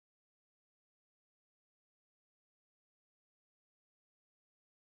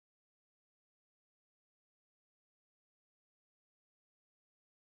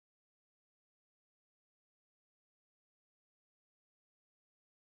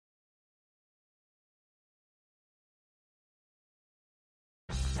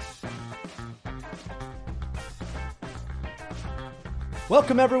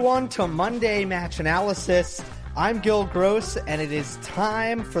Welcome, everyone, to Monday Match Analysis. I'm Gil Gross, and it is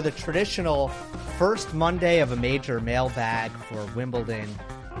time for the traditional first Monday of a major mailbag for Wimbledon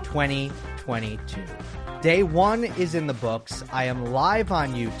 2022. Day one is in the books. I am live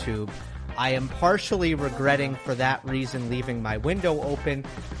on YouTube. I am partially regretting for that reason leaving my window open.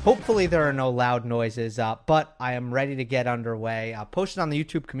 Hopefully there are no loud noises, but I am ready to get underway. Posted on the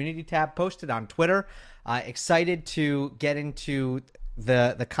YouTube community tab, posted on Twitter. Excited to get into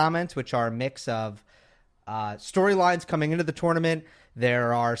the comments, which are a mix of storylines coming into the tournament.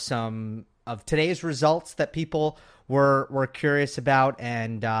 There are some of today's results that people were curious about,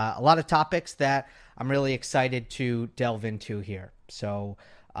 and a lot of topics that I'm really excited to delve into here. So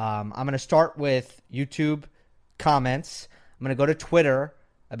I'm going to start with YouTube comments. I'm going to go to Twitter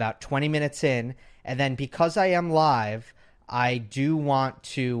about 20 minutes in, and then because I am live, I do want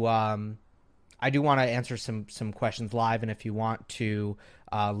to answer some questions live, and if you want to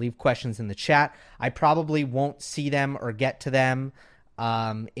leave questions in the chat, I probably won't see them or get to them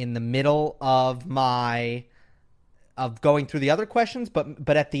in the middle of going through the other questions,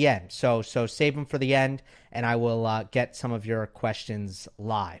 but at the end. So save them for the end, and I will get some of your questions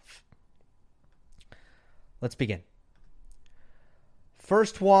live. Let's begin.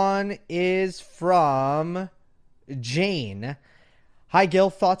 First one is from Jane. Hi, Gil.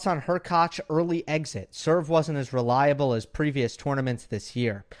 Thoughts on Hurkacz early exit? Serve wasn't as reliable as previous tournaments this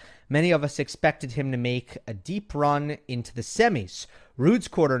year. Many of us expected him to make a deep run into the semis. Ruud's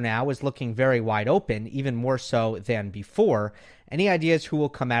quarter now is looking very wide open, even more so than before. Any ideas who will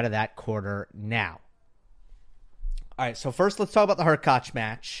come out of that quarter now? All right, so first let's talk about the Hurkacz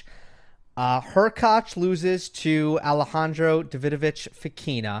match. Hurkacz loses to Alejandro Davidovich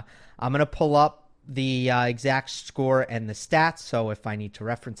Fokina. I'm going to pull up the exact score and the stats, so if I need to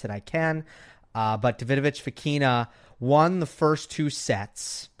reference it, I can. But Davidovich Fokina won the first two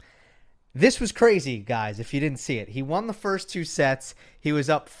sets. This was crazy, guys, if you didn't see it. He won the first two sets. He was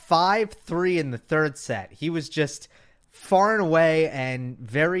up 5-3 in the third set. He was just far and away and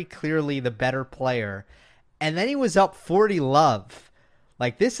very clearly the better player. And then he was up 40-love.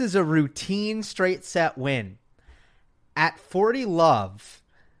 Like, this is a routine straight set win. At 40-love,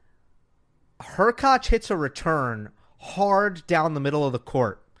 Hurkacz hits a return hard down the middle of the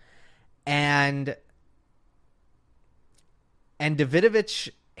court. And Davidovich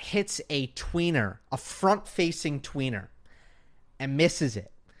hits a tweener, a front-facing tweener, and misses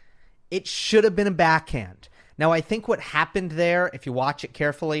it. It should have been a backhand. Now, I think what happened there, if you watch it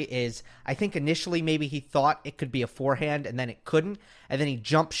carefully, is I think initially maybe he thought it could be a forehand, and then it couldn't, and then he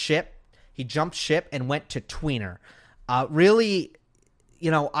jumped ship. He jumped ship and went to tweener. Really,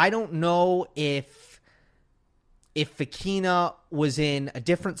 I don't know if Fokina was in a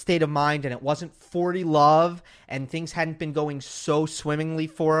different state of mind and it wasn't 40-love and things hadn't been going so swimmingly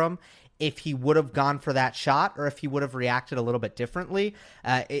for him, if he would have gone for that shot or if he would have reacted a little bit differently.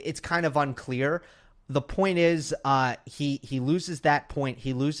 It's kind of unclear. The point is he loses that point.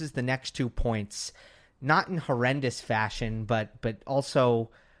 He loses the next 2 points, not in horrendous fashion, but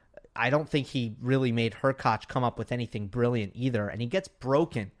also I don't think he really made Hurkacz come up with anything brilliant either, and he gets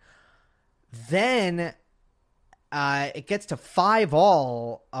broken. Then it gets to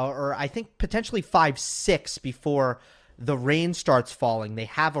 5-all, or I think potentially 5-6 before the rain starts falling. They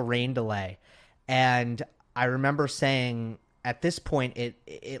have a rain delay. And I remember saying at this point,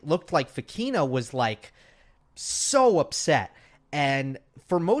 it looked like Fokina was like so upset. And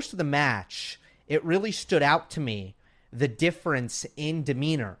for most of the match, it really stood out to me, the difference in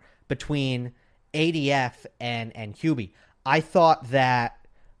demeanor between ADF and Hubie. I thought that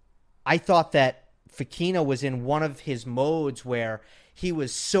Fokina was in one of his modes where he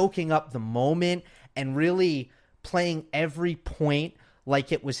was soaking up the moment and really playing every point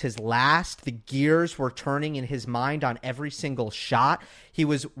like it was his last. The gears were turning in his mind on every single shot. He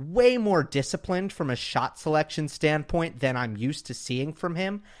was way more disciplined from a shot selection standpoint than I'm used to seeing from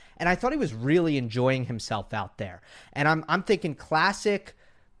him. And I thought he was really enjoying himself out there. And I'm thinking classic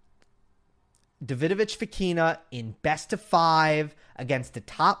Davidovich Fokina in best of 5 against a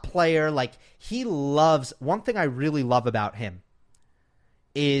top player. Like, he loves, one thing I really love about him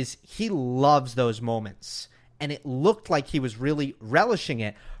is he loves those moments. And it looked like he was really relishing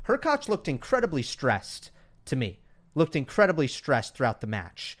it. Hurkacz looked incredibly stressed to me. Looked incredibly stressed throughout the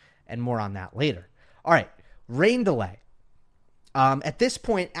match. And more on that later. All right, rain delay. At this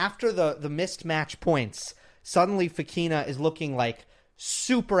point, after the missed match points, suddenly Fokina is looking like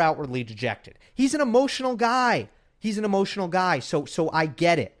super outwardly dejected. He's an emotional guy. So I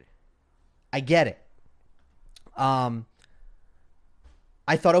get it.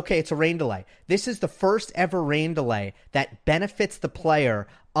 I thought, okay, it's a rain delay. This is the first ever rain delay that benefits the player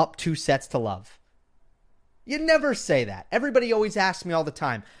up 2-0. You never say that. Everybody always asks me all the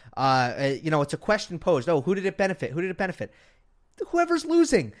time. It's a question posed. Oh, who did it benefit? Who did it benefit? Whoever's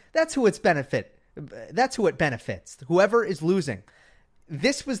losing. That's who it's benefit. That's who it benefits. Whoever is losing.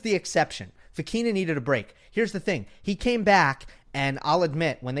 This was the exception. Fokina needed a break. Here's the thing. He came back, and I'll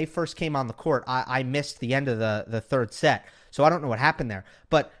admit, when they first came on the court, I missed the end of the third set. So I don't know what happened there.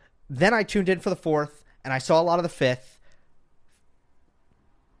 But then I tuned in for the fourth, and I saw a lot of the fifth.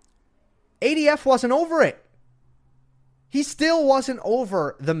 ADF wasn't over it. He still wasn't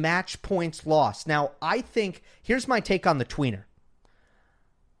over the match points loss. Now, I think, here's my take on the tweener.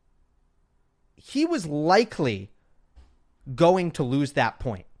 He was likely going to lose that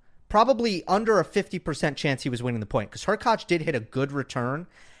point. Probably under a 50% chance he was winning the point, because Hurkacz did hit a good return,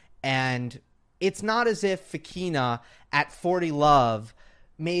 and it's not as if Fokina at 40 love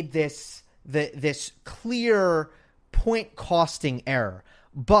made this clear point costing error.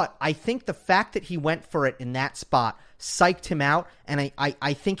 But I think the fact that he went for it in that spot psyched him out, and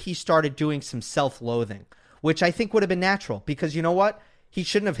I think he started doing some self-loathing, which I think would have been natural, because you know what? He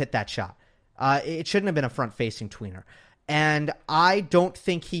shouldn't have hit that shot. It shouldn't have been a front-facing tweener. And I don't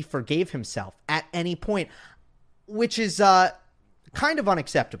think he forgave himself at any point, which is kind of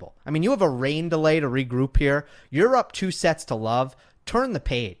unacceptable. I mean, you have a rain delay to regroup here. You're up 2-0. Turn the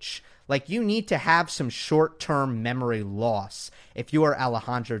page. Like, you need to have some short-term memory loss if you are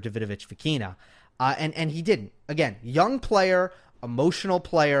Alejandro Davidovich Fokina. And he didn't. Again, young player, emotional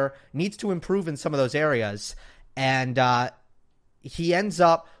player, needs to improve in some of those areas. And he ends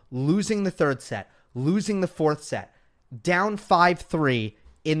up losing the third set, losing the fourth set, down 5-3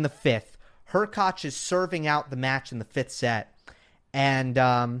 in the fifth. Hurkacz is serving out the match in the fifth set. And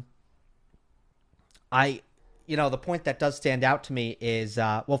the point that does stand out to me is,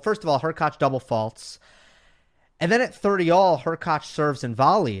 first of all, Hurkacz double faults. And then at 30-all, Hurkacz serves and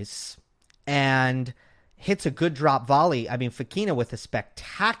volleys and hits a good drop volley. I mean, Fokina with a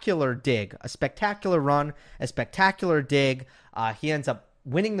spectacular dig, a spectacular run, a spectacular dig. He ends up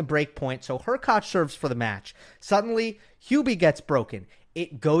winning the break point. So Hurkacz serves for the match. Suddenly, Hubie gets broken.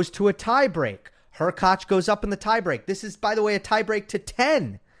 It goes to a tie break. Hurkacz goes up in the tie break. This is, by the way, a tie break to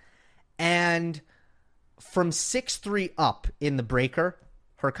 10. And from 6-3 up in the breaker,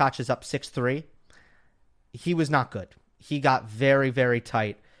 Hurkacz is up 6-3. He was not good. He got very, very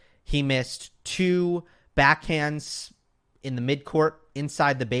tight. He missed 2 backhands in the midcourt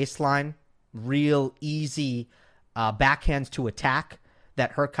inside the baseline. Real easy backhands to attack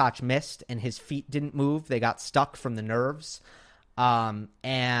that Hurkacz missed, and his feet didn't move. They got stuck from the nerves. And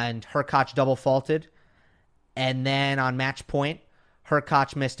Hurkacz double faulted. And then on match point,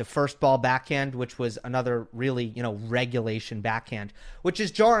 Hurkacz missed a first ball backhand, which was another really, regulation backhand, which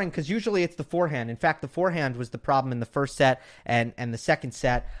is jarring because usually it's the forehand. In fact, the forehand was the problem in the first set and the second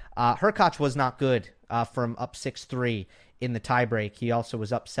set. Hurkacz was not good from up 6-3 in the tiebreak. He also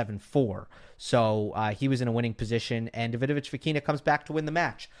was up 7-4. So he was in a winning position, and Davidovich Fokina comes back to win the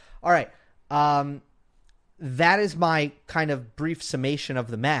match. All right. That is my kind of brief summation of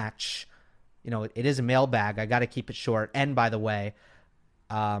the match. It is a mailbag. I got to keep it short. And by the way,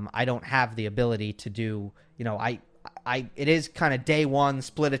 I don't have the ability to do, it is kind of day one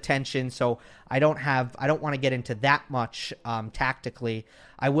split attention. So I don't want to get into that much tactically.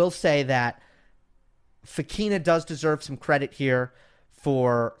 I will say that Fokina does deserve some credit here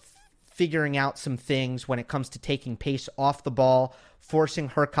for figuring out some things when it comes to taking pace off the ball, forcing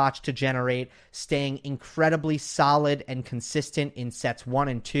Hurkacz to generate, staying incredibly solid and consistent in sets 1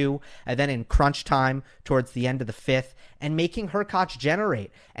 and 2, and then in crunch time towards the end of the fifth, and making Hurkacz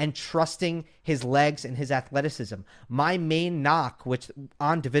generate and trusting his legs and his athleticism. My main knock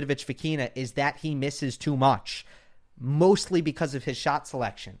on Davidovich Fokina is that he misses too much, mostly because of his shot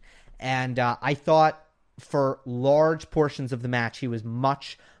selection. And I thought for large portions of the match, he was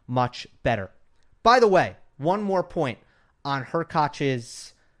much, much better. By the way, one more point on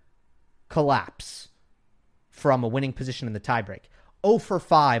Hurkacz's collapse from a winning position in the tiebreak. 0 for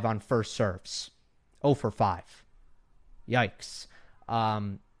 5 on first serves. 0 for 5. Yikes.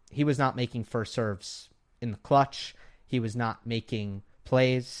 He was not making first serves in the clutch. He was not making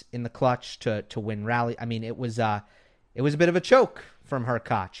plays in the clutch to win rally. I mean, it was a bit of a choke from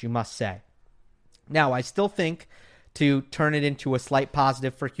Hurkacz, you must say. Now, I still think, to turn it into a slight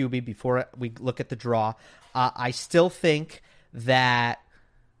positive for Hubie before we look at the draw, I still think that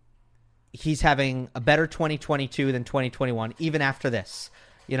he's having a better 2022 than 2021, even after this.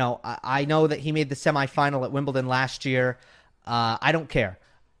 I know that he made the semifinal at Wimbledon last year. I don't care.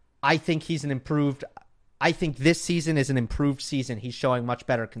 I think he's an improved I think this season is an improved season. He's showing much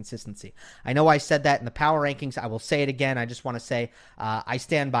better consistency. I know I said that in the power rankings. I will say it again. I just want to say I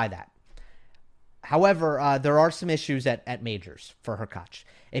stand by that. However, there are some issues at majors for Hurkacz.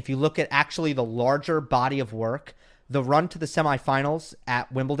 If you look at actually the larger body of work, the run to the semifinals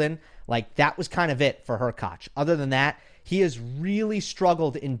at Wimbledon, like that was kind of it for Hurkacz. Other than that, he has really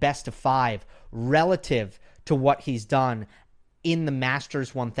struggled in best of 5 relative to what he's done in the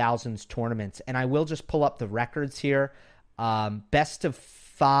Masters 1000s tournaments. And I will just pull up the records here. Best of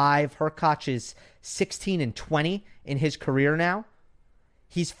 5, Hurkacz is 16-20 in his career now.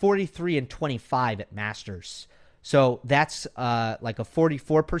 He's 43-25 at Masters. So that's like a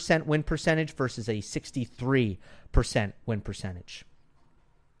 44% win percentage versus a 63% win percentage.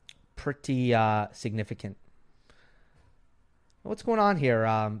 Pretty significant. What's going on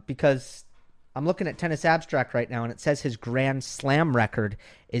here? Because I'm looking at Tennis Abstract right now, and it says his Grand Slam record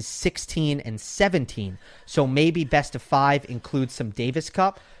is 16-17. So maybe best of 5 includes some Davis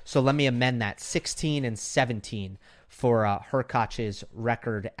Cup. So let me amend that. 16-17 for Hurkacz's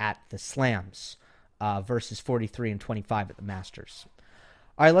record at the Slams versus 43-25 at the Masters.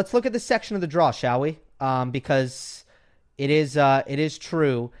 All right, let's look at this section of the draw, shall we? Because it is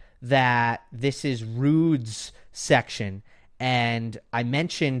true that this is Ruud's section. And I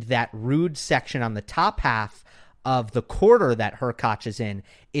mentioned that Ruud section on the top half of the quarter that Hurkacz is in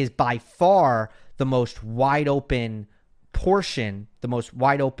is by far the most wide open portion, the most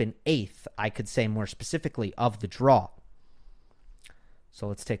wide open eighth, I could say more specifically, of the draw. So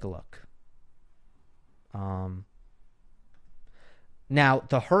let's take a look. Now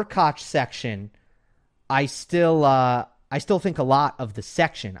the Hurkacz section, I still think a lot of the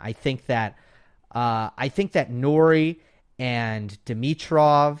section. I think that Norrie and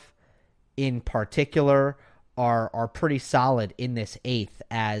Dimitrov in particular are pretty solid in this eighth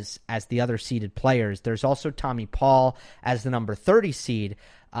as the other seeded players. There's also Tommy Paul as the number 30 seed.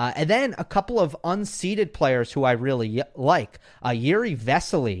 And then a couple of unseeded players who I really like. Yuri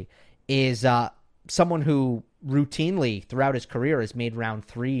Vesely is someone who routinely throughout his career has made round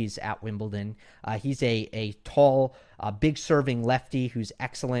 3s at Wimbledon. He's a tall, big serving lefty who's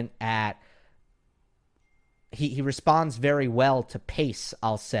excellent at He responds very well to pace,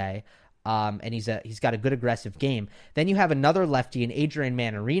 I'll say, and he's got a good aggressive game. Then you have another lefty in Adrian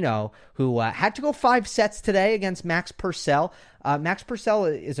Mannarino who had to go 5 sets today against Max Purcell. Max Purcell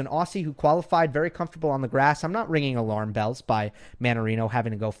is an Aussie who qualified very comfortable on the grass. I'm not ringing alarm bells by Mannarino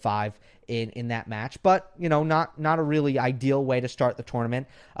having to go 5 in that match, but not a really ideal way to start the tournament.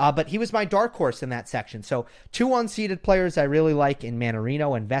 But he was my dark horse in that section. So 2 unseeded players I really like in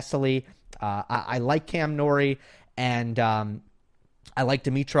Mannarino and Vesely. I like Cam Norrie, and I like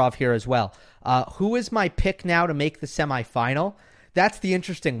Dimitrov here as well. Who is my pick now to make the semifinal? That's the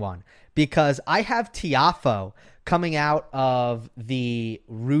interesting one, because I have Tiafoe coming out of the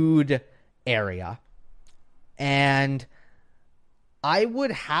Ruud area, and I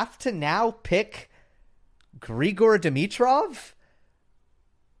would have to now pick Grigor Dimitrov.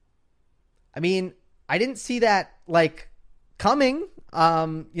 I mean, I didn't see that coming.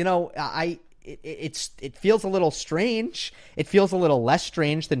 It feels a little strange. It feels a little less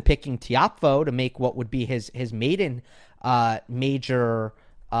strange than picking Tiafoe to make what would be his maiden major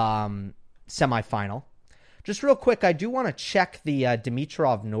semifinal. Just real quick, I do want to check the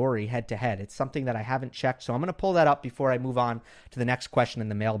Dimitrov-Norrie head-to-head. It's something that I haven't checked, so I'm going to pull that up before I move on to the next question in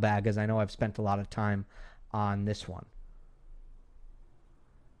the mailbag, as I know I've spent a lot of time on this one.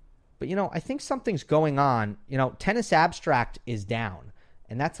 But, I think something's going on. Tennis Abstract is down,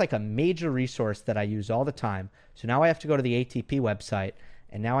 and that's like a major resource that I use all the time. So now I have to go to the ATP website,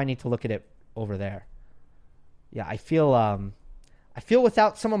 and now I need to look at it over there. Yeah, I feel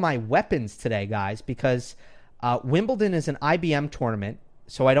without some of my weapons today, guys, because Wimbledon is an IBM tournament,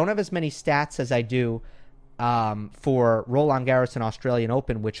 so I don't have as many stats as I do for Roland Garros and Australian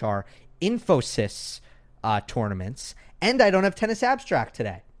Open, which are Infosys tournaments, and I don't have Tennis Abstract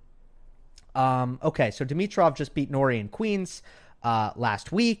today. Okay, so Dimitrov just beat Norrie in Queens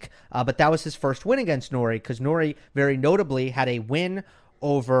last week, but that was his first win against Norrie, because Norrie very notably had a win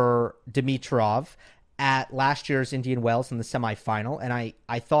over Dimitrov at last year's Indian Wells in the semifinal, and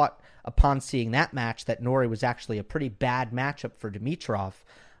I thought upon seeing that match that Norrie was actually a pretty bad matchup for Dimitrov,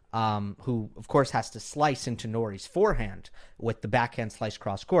 who, of course, has to slice into Norrie's forehand with the backhand slice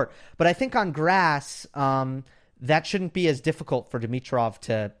cross court. But I think on grass, that shouldn't be as difficult for Dimitrov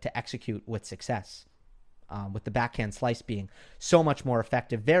to execute with success, with the backhand slice being so much more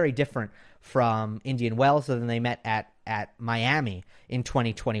effective, very different from Indian Wells than they met at Miami in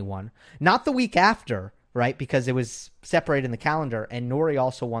 2021. Not the week after, right? Because it was separated in the calendar, and Norrie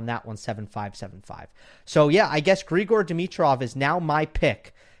also won that one 7-5, 7-5. So, yeah, I guess Grigor Dimitrov is now my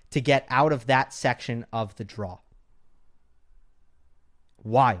pick to get out of that section of the draw.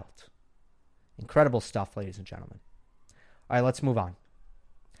 Wild. Incredible stuff, ladies and gentlemen. All right, let's move on.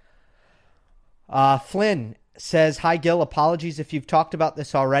 Flynn says, hi, Gil. Apologies if you've talked about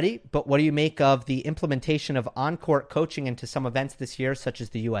this already, but what do you make of the implementation of on-court coaching into some events this year, such as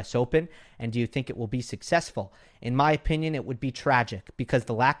the U.S. Open, and do you think it will be successful? In my opinion, it would be tragic because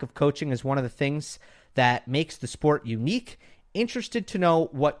the lack of coaching is one of the things that makes the sport unique. Interested to know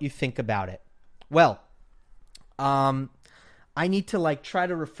what you think about it. Well, I need to try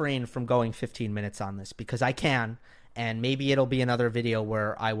to refrain from going 15 minutes on this because I can, and maybe it'll be another video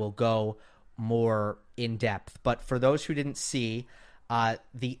where I will go more in depth. But for those who didn't see,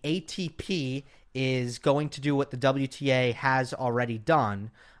 the ATP is going to do what the WTA has already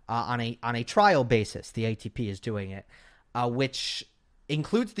done on a trial basis. The ATP is doing it, which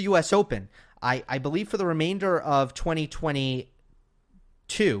includes the U.S. Open. I believe for the remainder of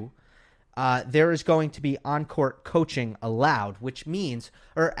 2022, there is going to be on-court coaching allowed, which means,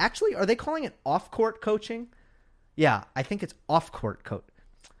 or actually, are they calling it off-court coaching? Yeah, I think it's off-court coach.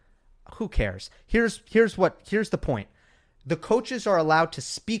 Who cares? Here's the point. The coaches are allowed to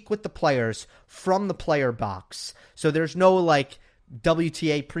speak with the players from the player box. So there's no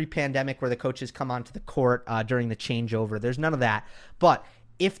WTA pre-pandemic where the coaches come onto the court during the changeover. There's none of that. But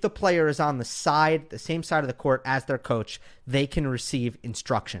if the player is on the same side of the court as their coach, they can receive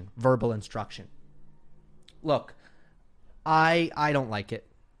instruction, verbal instruction. Look, I don't like it.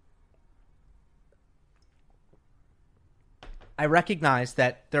 I recognize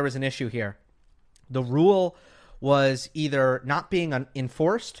that there was an issue here. The rule was either not being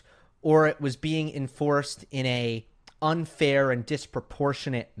enforced or it was being enforced in a unfair and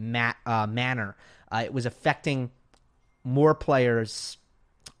disproportionate manner. It was affecting more players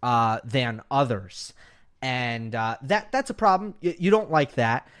than others. And that's a problem. You don't like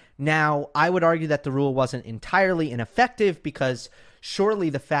that. Now, I would argue that the rule wasn't entirely ineffective because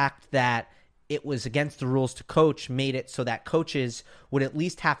surely the fact that it was against the rules to coach made it so that coaches would at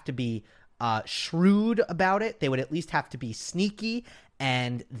least have to be shrewd about it. They would at least have to be sneaky.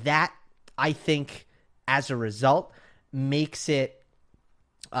 And that, I think, as a result, makes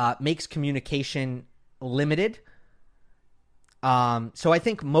communication limited. So I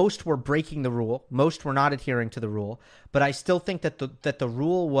think most were breaking the rule. Most were not adhering to the rule. But I still think that the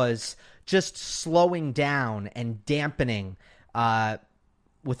rule was just slowing down and dampening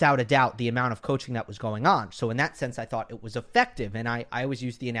without a doubt, the amount of coaching that was going on. So in that sense, I thought it was effective. And I always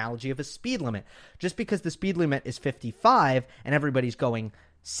use the analogy of a speed limit. Just because the speed limit is 55 and everybody's going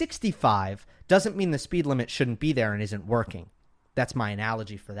 65 doesn't mean the speed limit shouldn't be there and isn't working. That's my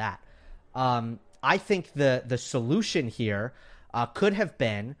analogy for that. I think the solution here could have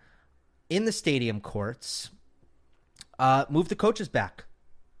been in the stadium courts, move the coaches back,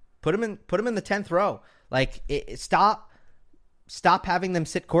 put them in the 10th row. Stop having them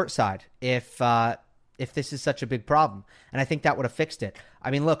sit courtside if this is such a big problem. And I think that would have fixed it. I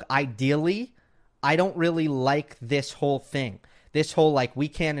mean, look, ideally, I don't really like this whole thing. This whole, we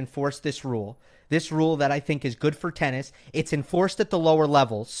can't enforce this rule. This rule that I think is good for tennis. It's enforced at the lower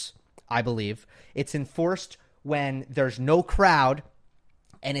levels, I believe. It's enforced when there's no crowd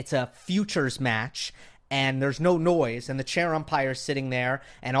and it's a futures match and there's no noise, and the chair umpire's sitting there,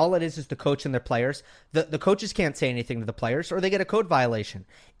 and all it is the coach and their players. The coaches can't say anything to the players, or they get a code violation.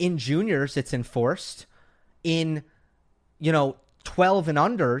 In juniors, it's enforced. In, 12 and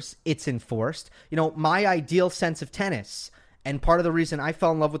unders, it's enforced. My ideal sense of tennis, and part of the reason I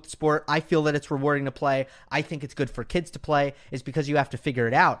fell in love with the sport, I feel that it's rewarding to play, I think it's good for kids to play, is because you have to figure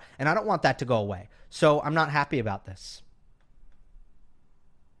it out, and I don't want that to go away. So I'm not happy about this.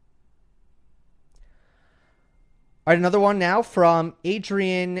 All right, another one now from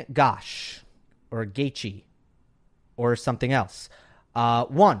Adrian Gosh, or Gaethje, or something else.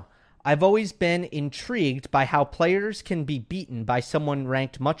 One, I've always been intrigued by how players can be beaten by someone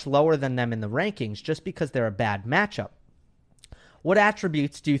ranked much lower than them in the rankings just because they're a bad matchup. What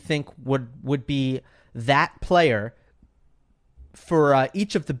attributes do you think would be that player for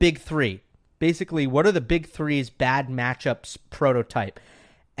each of the big three? Basically, what are the big three's bad matchups prototype?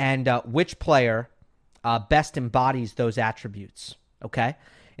 And which player best embodies those attributes? Okay?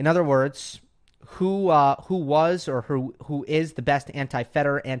 In other words, who was or who is the best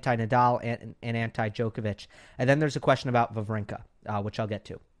anti-Federer, anti-Nadal, and anti-Djokovic? And then there's a question about Wawrinka, which I'll get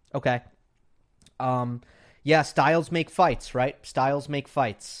to. Okay? Yeah, styles make fights, right? Styles make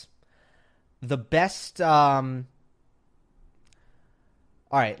fights. The best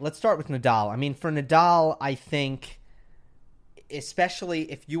All right, let's start with Nadal. I mean, for Nadal, I think, especially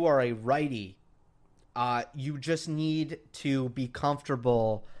if you are a righty, you just need to be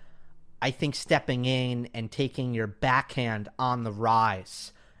comfortable, I think, stepping in and taking your backhand on the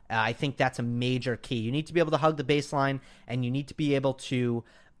rise. I think that's a major key. You need to be able to hug the baseline, and you need to be able to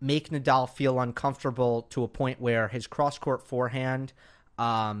make Nadal feel uncomfortable to a point where his cross-court forehand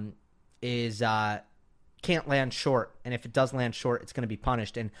is can't land short, and if it does land short, it's going to be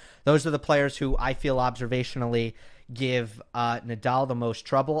punished. And those are the players who I feel observationally give Nadal the most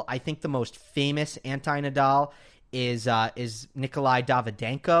trouble. I think the most famous anti-Nadal is Nikolai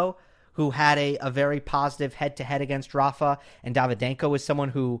Davydenko, who had a very positive head-to-head against Rafa, and Davydenko is someone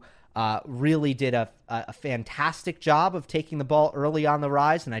who really did a fantastic job of taking the ball early on the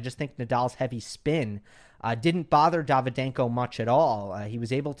rise, and I just think Nadal's heavy spin didn't bother Davydenko much at all. He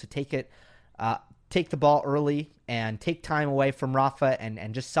was able to take the ball early and take time away from Rafa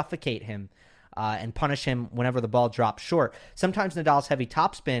and just suffocate him and punish him whenever the ball drops short. Sometimes Nadal's heavy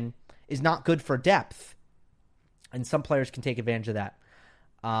topspin is not good for depth, and some players can take advantage of that.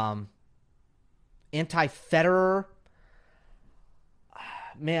 Anti-Federer,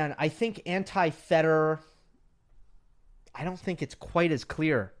 man, I think anti-Federer, I don't think it's quite as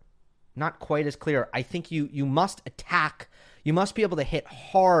clear. Not quite as clear. I think you must attack. You must be able to hit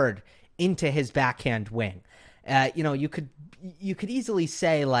hard into his backhand wing. You could easily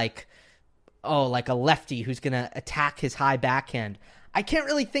say like a lefty who's going to attack his high backhand. I can't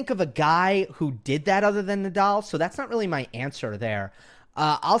really think of a guy who did that other than Nadal, so that's not really my answer there.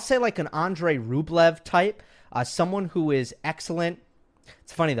 I'll say like an Andrei Rublev type, someone who is excellent.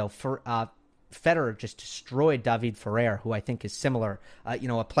 It's funny though, Federer just destroyed David Ferrer, who I think is similar.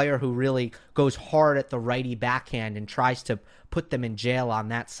 A player who really goes hard at the righty backhand and tries to put them in jail on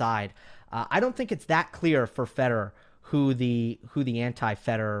that side. I don't think it's that clear for Federer who the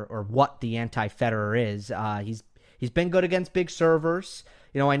anti-Federer or what the anti-Federer is. He's been good against big servers.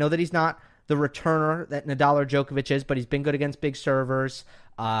 I know that he's not the returner that Nadal or Djokovic is, but he's been good against big servers.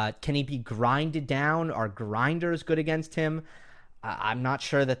 Can he be grinded down? Are grinders good against him? I'm not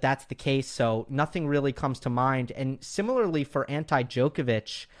sure that that's the case, so nothing really comes to mind. And similarly for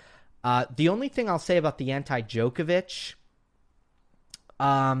anti-Djokovic, the only thing I'll say about the anti-Djokovic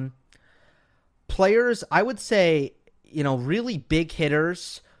players, I would say, really big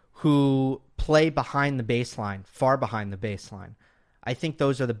hitters who play behind the baseline, far behind the baseline. I think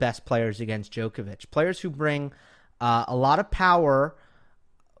those are the best players against Djokovic. Players who bring a lot of power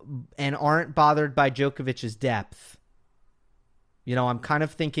and aren't bothered by Djokovic's depth. I'm kind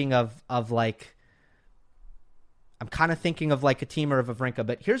of thinking of like a Timur of Wawrinka.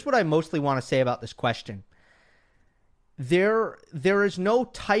 But here's what I mostly want to say about this question. There is no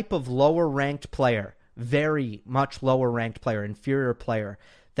type of lower ranked player, very much lower ranked player, inferior player,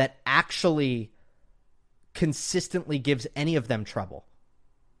 that actually consistently gives any of them trouble.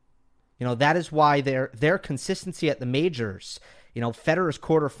 That is why their consistency at the majors, Federer's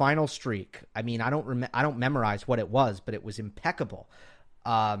quarterfinal streak, I mean, I don't memorize what it was, but it was impeccable.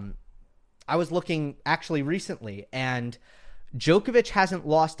 I was looking actually recently, and Djokovic hasn't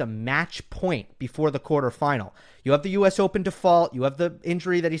lost a match point before the quarterfinal. You have the U.S. Open default, you have the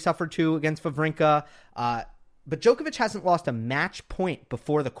injury that he suffered against Wawrinka, but Djokovic hasn't lost a match point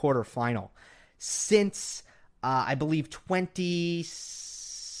before the quarterfinal since, I believe,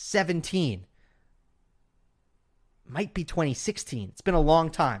 2017. Might be 2016. It's been a long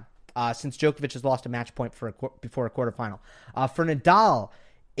time since Djokovic has lost a match point before a quarterfinal. For Nadal,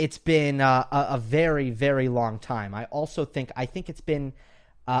 it's been a very, very long time. I think it's been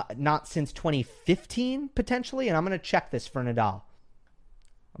not since 2015, potentially, and I'm going to check this for Nadal.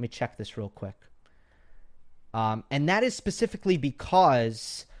 Let me check this real quick. And that is specifically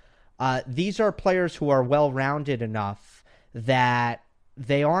because these are players who are well-rounded enough that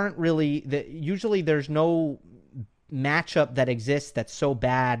they aren't really... usually there's no matchup that exists that's so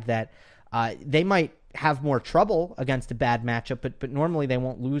bad that they might have more trouble against a bad matchup, but normally they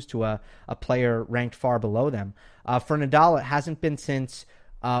won't lose to a player ranked far below them. For Nadal, it hasn't been since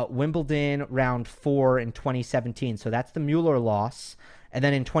Wimbledon round 4 in 2017. So that's the Mueller loss. And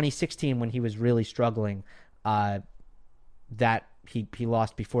then in 2016, when he was really struggling, that he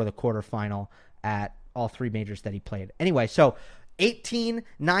lost before the quarterfinal at all three majors that he played. Anyway, so 18,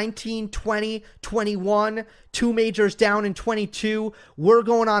 19, 20, 21, two majors down in 22. We're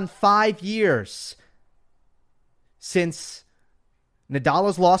going on 5 years since Nadal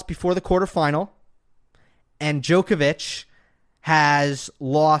has lost before the quarterfinal and Djokovic has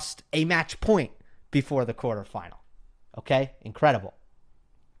lost a match point before the quarterfinal. Okay? Incredible.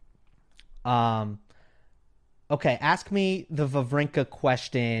 Okay, ask me the Wawrinka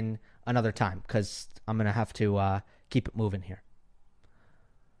question another time because I'm going to have to keep it moving here.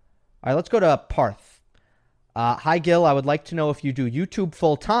 All right, let's go to Parth. Hi, Gil. I would like to know if you do YouTube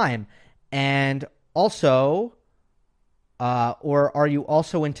full time and also, or are you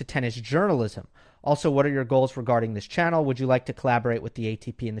also into tennis journalism? Also, what are your goals regarding this channel? Would you like to collaborate with the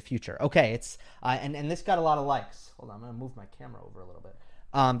ATP in the future? Okay, it's and this got a lot of likes. Hold on, I'm going to move my camera over a little bit.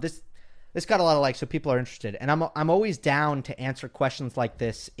 This got a lot of likes, so people are interested, and I'm always down to answer questions like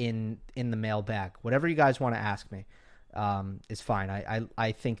this in the mailbag. Whatever you guys want to ask me is fine.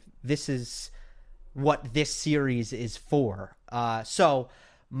 I think this is what this series is for. So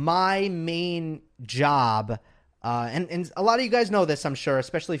my main job. And a lot of you guys know this, I'm sure,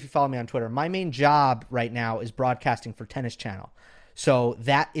 especially if you follow me on Twitter. My main job right now is broadcasting for Tennis Channel. So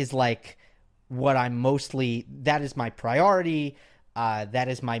that is like what that is my priority. That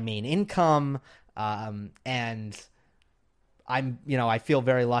is my main income. And I feel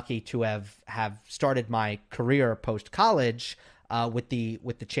very lucky to have started my career post college, with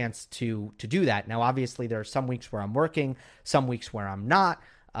the chance to do that. Now, obviously there are some weeks where I'm working, some weeks where I'm not.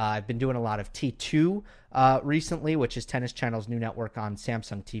 I've been doing a lot of T2 recently, which is Tennis Channel's new network on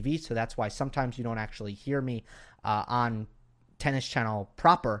Samsung TV. So that's why sometimes you don't actually hear me on Tennis Channel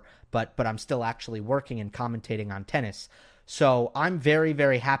proper, but I'm still actually working and commentating on tennis. So I'm very,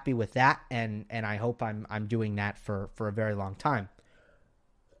 very happy with that, and I hope I'm doing that for a very long time.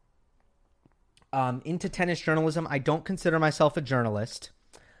 Into tennis journalism, I don't consider myself a journalist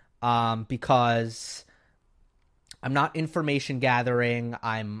because I'm not information gathering.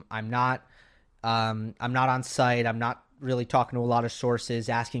 I'm not on site. I'm not really talking to a lot of sources,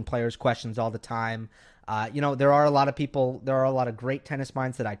 asking players questions all the time. There are a lot of people. There are a lot of great tennis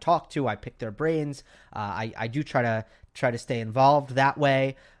minds that I talk to. I pick their brains. I do try to stay involved that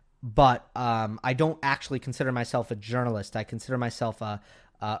way, but I don't actually consider myself a journalist. I consider myself a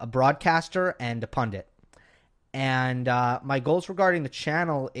broadcaster and a pundit. And my goals regarding the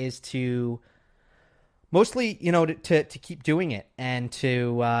channel is to mostly, to keep doing it and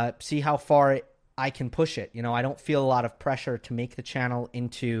to see how far I can push it. I don't feel a lot of pressure to make the channel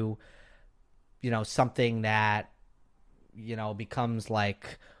into, something that, becomes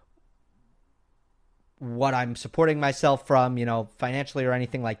like what I'm supporting myself from, financially or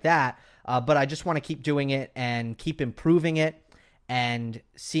anything like that. But I just want to keep doing it and keep improving it and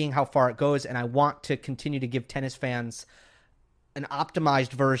seeing how far it goes. And I want to continue to give tennis fans an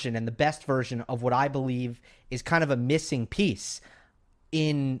optimized version and the best version of what I believe is kind of a missing piece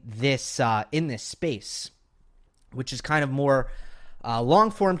in this space, which is kind of more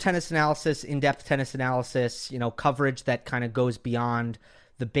long form tennis analysis, in-depth tennis analysis, coverage that kind of goes beyond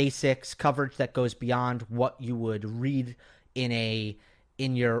the basics, coverage that goes beyond what you would read in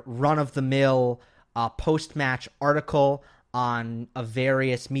your run of the mill post-match article on a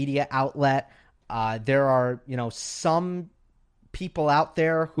various media outlet. There are, some people out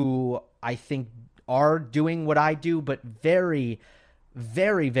there who I think are doing what I do, but very,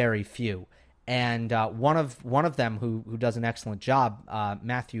 very, very few. And one of them who does an excellent job,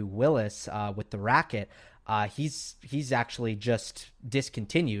 Matthew Willis, with the racket, he's actually just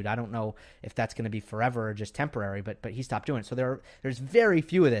discontinued. I don't know if that's going to be forever or just temporary, but he stopped doing it. So there's very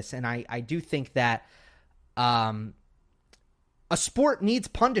few of this, and I do think that a sport needs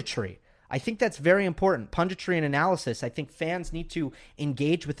punditry. I think that's very important. Punditry and analysis. I think fans need to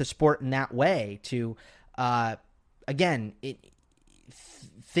engage with the sport in that way to,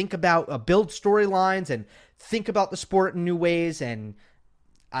 think about, build storylines and think about the sport in new ways. And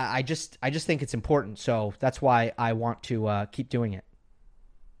I just think it's important. So that's why I want to keep doing it.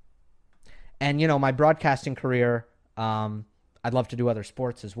 And, my broadcasting career, I'd love to do other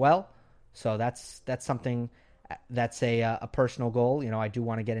sports as well. So that's something that's a personal goal. I do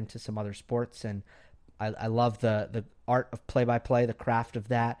want to get into some other sports, and I love the art of play-by-play, the craft of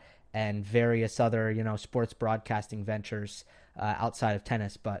that, and various other, sports broadcasting ventures outside of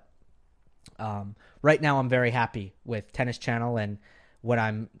tennis. But right now I'm very happy with Tennis Channel, and when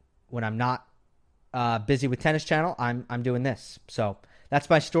I'm not busy with Tennis Channel, I'm doing this. So that's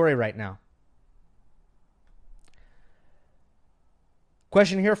my story right now.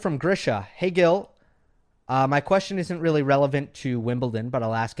 Question here from Grisha. Hey, Gil. My question isn't really relevant to Wimbledon, but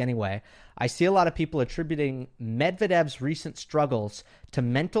I'll ask anyway. I see a lot of people attributing Medvedev's recent struggles to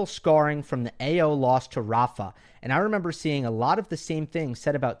mental scarring from the AO loss to Rafa, and I remember seeing a lot of the same things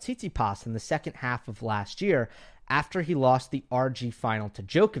said about Tsitsipas in the second half of last year after he lost the RG final to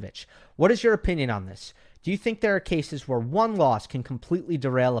Djokovic. What is your opinion on this? Do you think there are cases where one loss can completely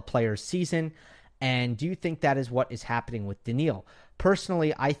derail a player's season? And do you think that is what is happening with Daniil?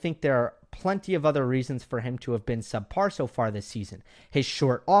 Personally, I think there are plenty of other reasons for him to have been subpar so far this season. His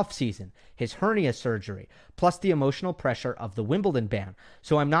short off season, his hernia surgery, plus the emotional pressure of the Wimbledon ban.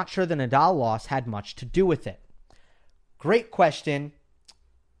 So I'm not sure the Nadal loss had much to do with it. Great question.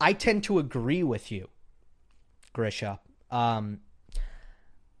 I tend to agree with you, Grisha. I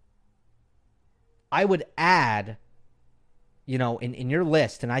would add, in your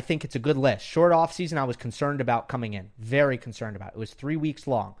list, and I think it's a good list. Short off season, I was concerned about coming in. Very concerned about it. It was 3 weeks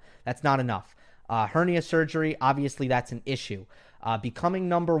long. That's not enough. Hernia surgery, obviously that's an issue. Becoming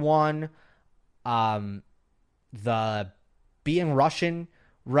number one, the being Russian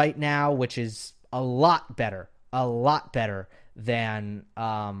right now, which is a lot better than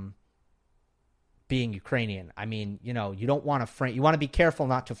being Ukrainian. I mean, you don't want to frame. You want to be careful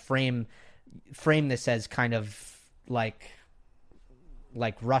not to frame this as kind of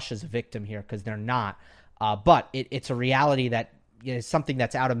like Russia's a victim here, because they're not. But it's a reality that is something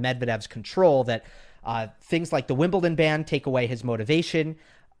that's out of Medvedev's control. That things like the Wimbledon ban take away his motivation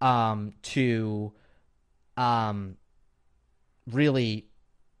to really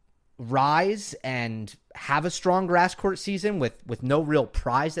rise and have a strong grass court season with no real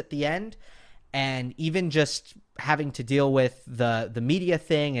prize at the end, and even just having to deal with the media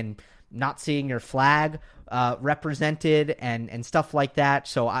thing and not seeing your flag represented and stuff like that.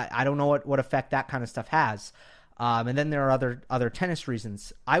 So I don't know what effect that kind of stuff has. And then there are other tennis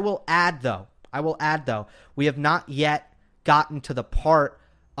reasons. I will add though, we have not yet gotten to the part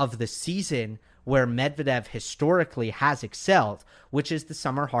of the season where Medvedev historically has excelled, which is the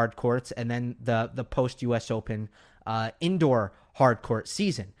summer hard courts and then the post-US Open indoor hard court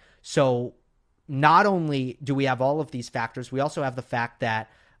season. So not only do we have all of these factors, we also have the fact that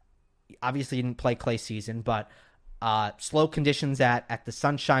obviously he didn't play clay season, but slow conditions at the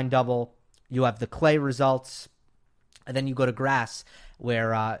Sunshine Double. You have the clay results, and then you go to grass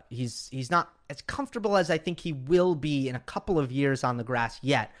where he's not as comfortable as I think he will be in a couple of years on the grass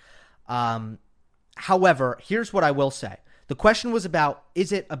yet. However, here's what I will say. The question was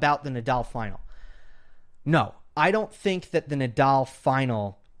is it about the Nadal final? No, I don't think that the Nadal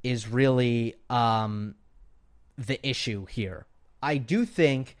final is really the issue here. I do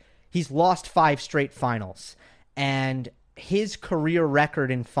think he's lost 5 straight finals, and his career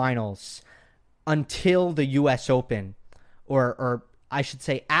record in finals until the U.S. Open, or I should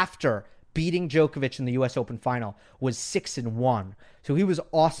say after beating Djokovic in the U.S. Open final, was 6-1. So he was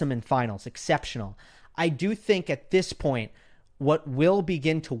awesome in finals, exceptional. I do think at this point, what will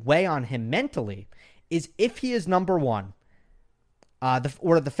begin to weigh on him mentally is if he is number one,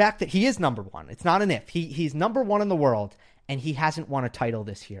 the fact that he is number one. It's not an if. He's number one in the world, and he hasn't won a title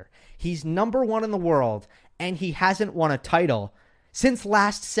this year. He's number one in the world, and he hasn't won a title since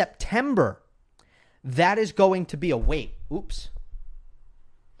last September. That is going to be a weight.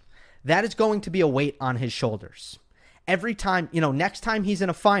 That is going to be a weight on his shoulders. Every time, next time he's in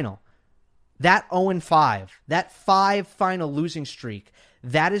a final, that 0-5, that 5 final losing streak,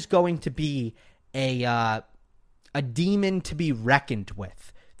 that is going to be a demon to be reckoned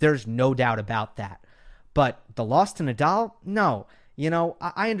with. There's no doubt about that. But the loss to Nadal, no.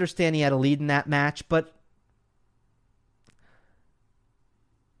 I understand he had a lead in that match, but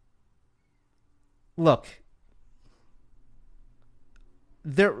look,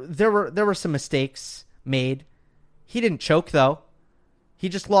 there were some mistakes made. He didn't choke though. He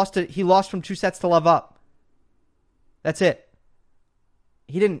just lost it. He lost from 2 sets to love up. That's it.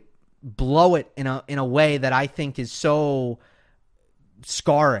 He didn't blow it in a way that I think is so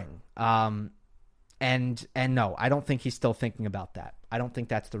scarring. And no, I don't think he's still thinking about that. I don't think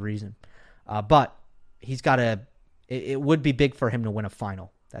that's the reason. But he's got it would be big for him to win a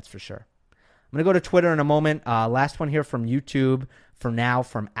final. That's for sure. I'm going to go to Twitter in a moment. Last one here from YouTube for now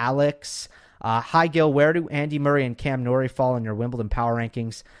from Alex. Hi, Gil. Where do Andy Murray and Cam Norrie fall in your Wimbledon power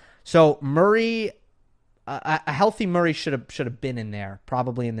rankings? So Murray, a healthy Murray should have been in there,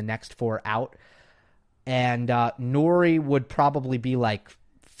 probably in the next 4 out. And Norrie would probably be like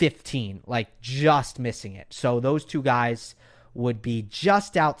 15, like just missing it. So those 2 guys would be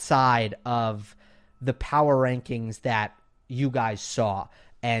just outside of the power rankings that you guys saw.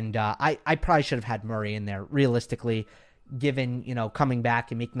 And I probably should have had Murray in there, realistically, given, coming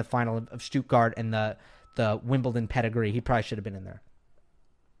back and making the final of Stuttgart and the Wimbledon pedigree. He probably should have been in there.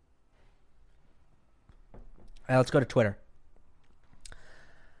 Let's go to Twitter.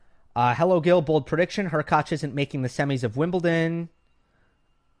 Hello, Gil. Bold prediction. Hurkacz isn't making the semis of Wimbledon.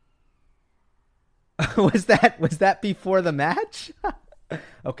 Was that before the match?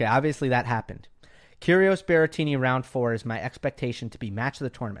 Okay, obviously that happened. Kyrgios Berrettini round 4 is my expectation to be match of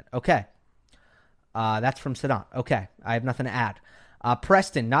the tournament. Okay. That's from Sadan. Okay, I have nothing to add.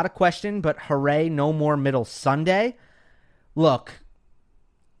 Preston, not a question, but hooray, no more middle Sunday. Look,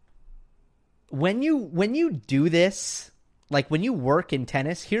 when you do this, like when you work in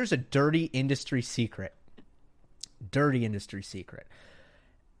tennis, here's a dirty industry secret. Dirty industry secret.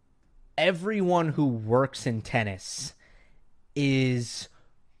 Everyone who works in tennis is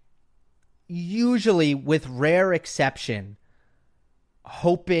usually, with rare exception,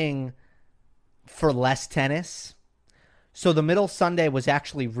 hoping for less tennis. So the middle Sunday was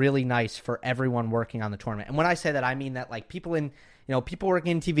actually really nice for everyone working on the tournament. And when I say that, I mean that like people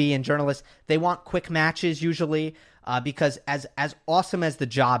working in TV and journalists, they want quick matches usually because as awesome as the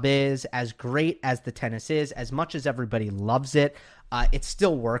job is, as great as the tennis is, as much as everybody loves it, it's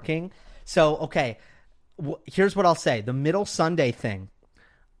still working. So, okay, here's what I'll say. The middle Sunday thing,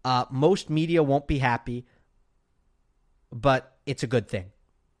 most media won't be happy, but it's a good thing.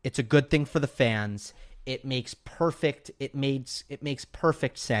 It's a good thing for the fans. It makes perfect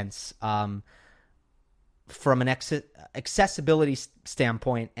sense from an accessibility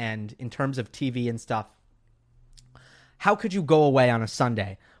standpoint and in terms of TV and stuff. How could you go away on a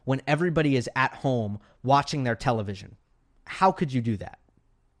Sunday when everybody is at home watching their television? How could you do that?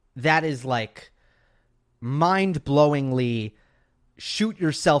 That is like mind-blowingly shoot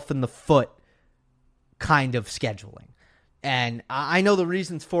yourself in the foot kind of scheduling. And I know the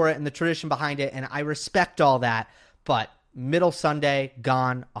reasons for it and the tradition behind it, and I respect all that, but middle Sunday,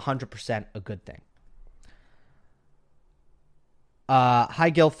 gone, 100% a good thing. Hi,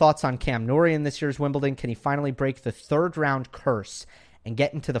 Gil. Thoughts on Cam Norrie in this year's Wimbledon? Can he finally break the third-round curse and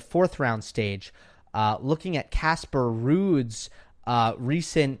get into the fourth-round stage? Looking at Casper Ruud's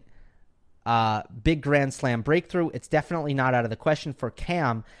recent big Grand Slam breakthrough, it's definitely not out of the question for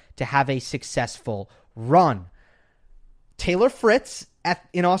Cam to have a successful run. Taylor Fritz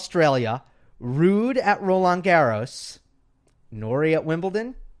in Australia, Ruud at Roland Garros, Norrie at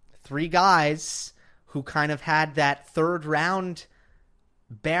Wimbledon. Three guys who kind of had that third round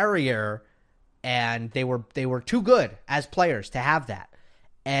barrier, and they were too good as players to have that.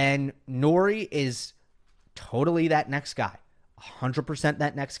 And Norrie is totally that next guy, 100%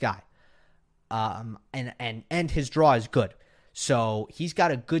 that next guy. And his draw is good, so he's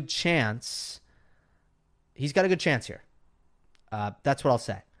got a good chance. He's got a good chance here. That's what I'll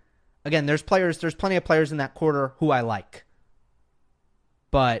say. Again, there's plenty of players in that quarter who I like,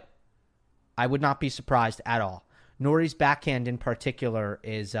 but I would not be surprised at all. Norrie's backhand in particular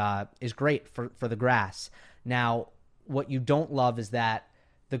is great for the grass. Now, what you don't love is that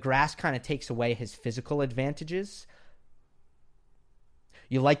the grass kind of takes away his physical advantages.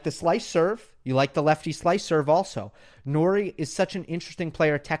 You like the slice serve. You like the lefty slice serve also. Norrie is such an interesting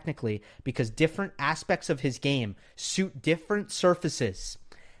player technically because different aspects of his game suit different surfaces.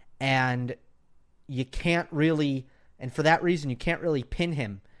 And you can't really, and for that reason, you can't really pin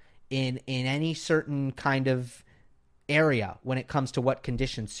him in any certain kind of area when it comes to what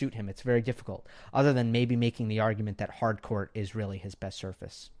conditions suit him. It's very difficult, other than maybe making the argument that hard court is really his best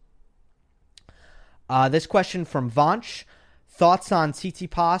surface. This question from Vanch. Thoughts on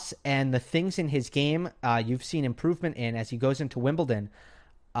Tsitsipas and the things in his game you've seen improvement in as he goes into Wimbledon.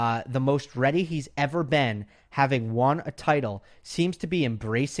 The most ready he's ever been, having won a title, seems to be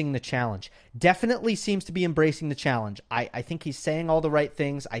embracing the challenge. Definitely seems to be embracing the challenge. I think he's saying all the right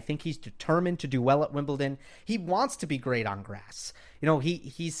things. I think he's determined to do well at Wimbledon. He wants to be great on grass. You know,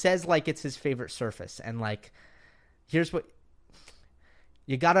 he says like it's his favorite surface. And like, here's what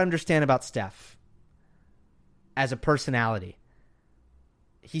you got to understand about Steph as a personality.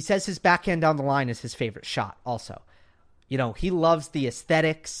 He says his backhand down the line is his favorite shot also. You know, he loves the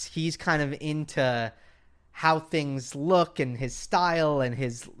aesthetics. He's kind of into how things look and his style and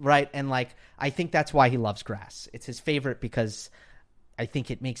his right. And like, I think that's why he loves grass. It's his favorite because I think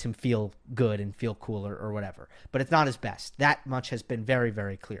it makes him feel good and feel cooler or whatever. But it's not his best. That much has been very,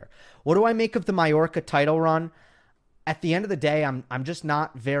 very clear. What do I make of the Mallorca title run? At the end of the day, I'm just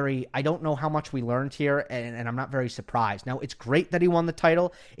not very, I don't know how much we learned here, and I'm not very surprised. Now, it's great that he won the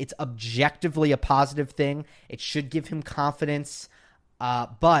title. It's objectively a positive thing. It should give him confidence.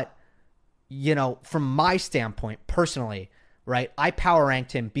 But, you know, from my standpoint, personally, right, I power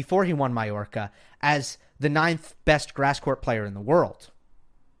ranked him before he won Mallorca as the 9th best grass court player in the world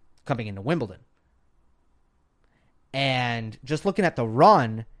coming into Wimbledon. And just looking at the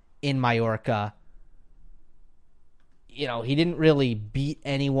run in Mallorca, you know, he didn't really beat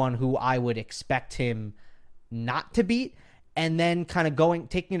anyone who I would expect him not to beat. And then kind of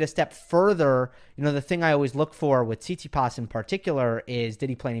taking it a step further, you know, the thing I always look for with Tsitsipas in particular is, did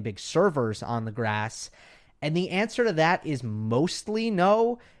he play any big servers on the grass? And the answer to that is mostly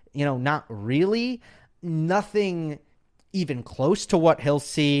no, you know, not really. Nothing even close to what he'll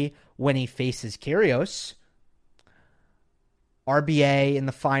see when he faces Kyrgios. RBA in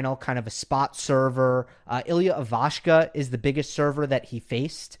the final, kind of a spot server. Ilya Ivashka is the biggest server that he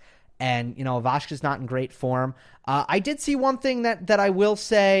faced. And, Ivashka's not in great form. I did see one thing that I will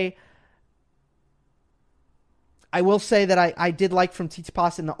say. That I did like from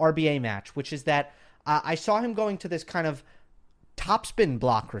Tsitsipas in the RBA match, which is that I saw him going to this kind of topspin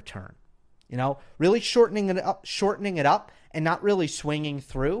block return. Really shortening it up and not really swinging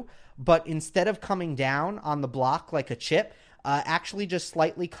through. But instead of coming down on the block like a chip, actually just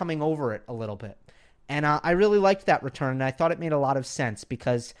slightly coming over it a little bit. And I really liked that return, and I thought it made a lot of sense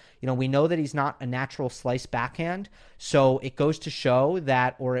because, we know that he's not a natural slice backhand, so it goes to show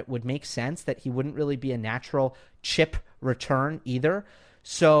that, or it would make sense that he wouldn't really be a natural chip return either.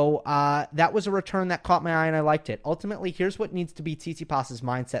 So that was a return that caught my eye, and I liked it. Ultimately, here's what needs to be Tsitsipas's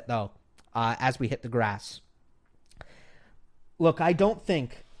mindset, though, as we hit the grass. Look, I don't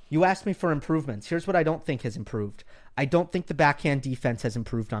think... You asked me for improvements. Here's what I don't think has improved. I don't think the backhand defense has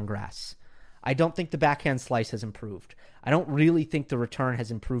improved on grass. I don't think the backhand slice has improved. I don't really think the return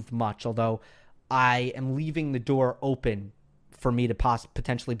has improved much, although I am leaving the door open for me to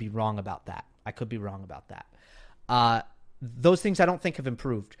potentially be wrong about that. I could be wrong about that. Those things I don't think have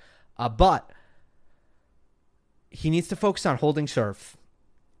improved. But he needs to focus on holding serve.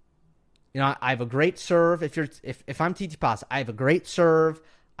 I have a great serve. If I'm Tsitsipas, I have a great serve.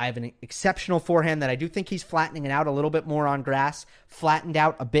 I have an exceptional forehand that I do think he's flattening it out a little bit more on grass. Flattened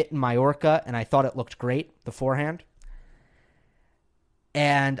out a bit in Mallorca, and I thought it looked great, the forehand.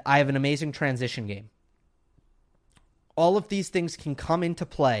 And I have an amazing transition game. All of these things can come into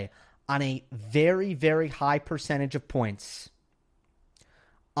play on a very, very high percentage of points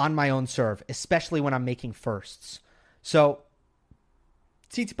on my own serve, especially when I'm making firsts. So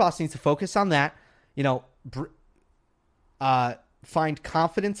Tsitsipas needs to focus on that, find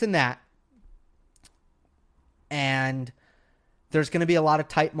confidence in that. And there's going to be a lot of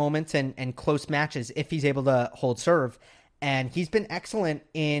tight moments and close matches if he's able to hold serve. And he's been excellent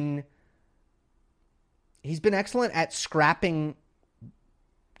at scrapping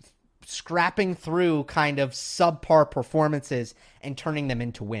through kind of subpar performances and turning them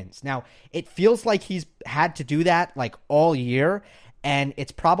into wins. Now, it feels like he's had to do that like all year, and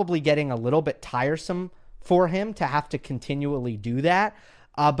it's probably getting a little bit tiresome for him to have to continually do that.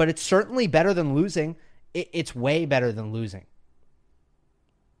 But it's certainly better than losing. It's way better than losing.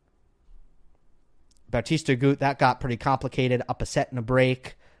 Bautista Agut, that got pretty complicated. Up a set and a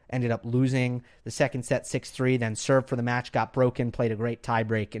break. Ended up losing the second set 6-3. Then served for the match, got broken, played a great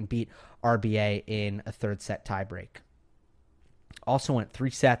tiebreak, and beat RBA in a third set tiebreak. Also went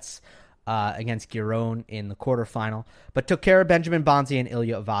 3 sets against Giron in the quarterfinal, but took care of Benjamin Bonzi and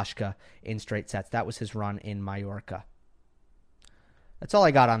Ilya Ivashka in straight sets. That was his run in Mallorca. That's all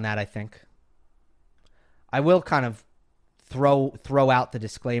I got on that, I think. I will kind of throw out the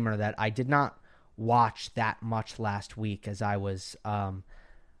disclaimer that I did not watch that much last week, as I was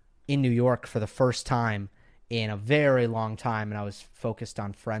in New York for the first time in a very long time, and I was focused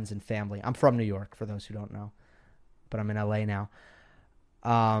on friends and family. I'm from New York, for those who don't know, but I'm in LA now.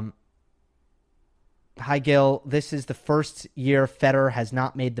 Hi, Gil. This is the first year Federer has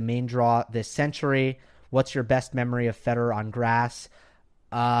not made the main draw this century. What's your best memory of Federer on grass?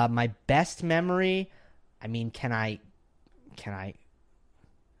 My best memory, can I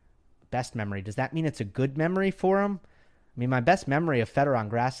best memory, does that mean it's a good memory for him? My best memory of Federer on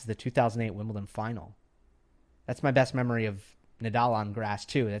grass is the 2008 Wimbledon final. That's my best memory of Nadal on grass,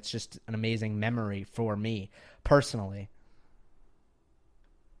 too. That's just an amazing memory for me, personally.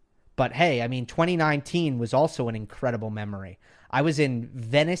 But hey, 2019 was also an incredible memory. I was in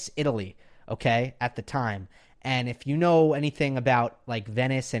Venice, Italy, okay, at the time. And if you know anything about like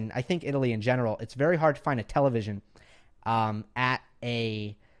Venice and I think Italy in general, it's very hard to find a television at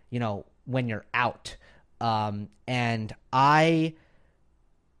a, when you're out. And I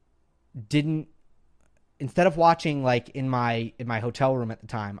didn't, instead of watching like in my hotel room at the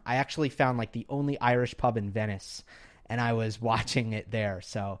time, I actually found like the only Irish pub in Venice. And I was watching it there.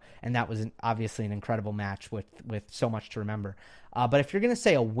 So, and that was obviously an incredible match with so much to remember. But if you're going to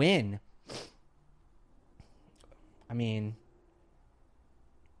say a win,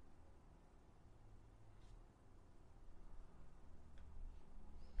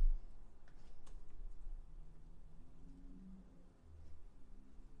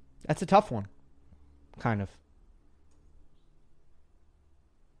 that's a tough one, kind of.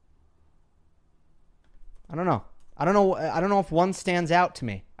 I don't know. I don't know if one stands out to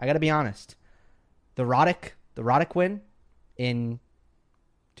me. I got to be honest. The Roddick win in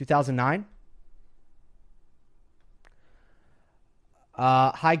 2009.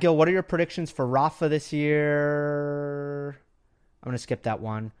 Hi, Gil. What are your predictions for Rafa this year? I'm going to skip that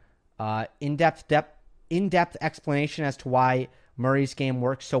one. In-depth explanation as to why Murray's game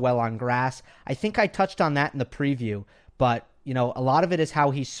works so well on grass. I think I touched on that in the preview, but a lot of it is how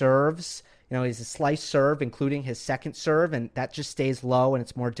he serves. He's a slice serve, including his second serve, and that just stays low, and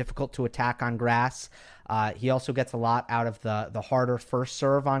it's more difficult to attack on grass. He also gets a lot out of the harder first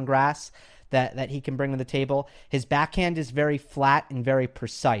serve on grass that he can bring to the table. His backhand is very flat and very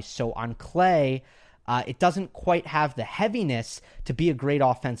precise. So on clay, it doesn't quite have the heaviness to be a great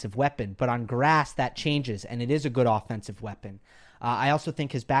offensive weapon, but on grass that changes, and it is a good offensive weapon. I also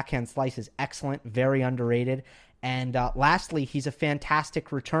think his backhand slice is excellent, very underrated. And lastly, he's a fantastic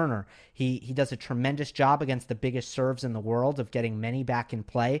returner. He does a tremendous job against the biggest serves in the world of getting many back in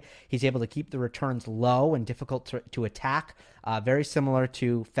play. He's able to keep the returns low and difficult to attack, very similar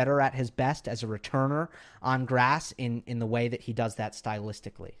to Federer at his best as a returner on grass in the way that he does that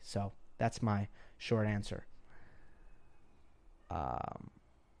stylistically. So that's my short answer. Nadal,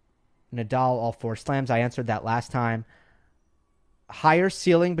 all 4 slams. I answered that last time. Higher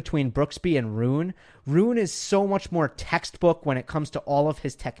ceiling between Brooksby and Rune. Rune is so much more textbook when it comes to all of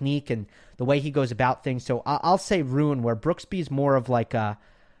his technique and the way he goes about things. So I'll say Rune, where Brooksby's more of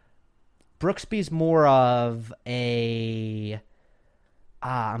a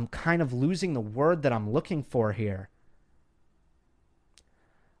I'm kind of losing the word that I'm looking for here.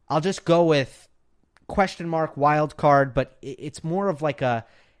 I'll just go with question mark wild card, but it's more of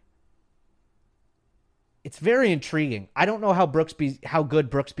it's very intriguing. I don't know how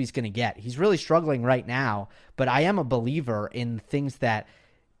good Brooksby's going to get. He's really struggling right now, but I am a believer in things that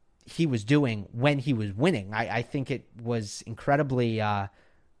he was doing when he was winning. I think it was incredibly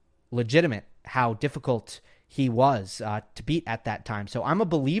legitimate how difficult he was to beat at that time. So I'm a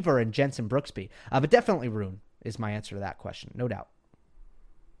believer in Jenson Brooksby, but definitely Rune is my answer to that question, no doubt.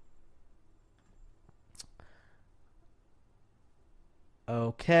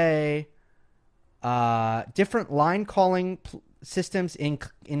 Okay. Different line calling systems in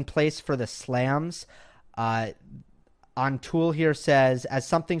place for the slams. On Tool here says, as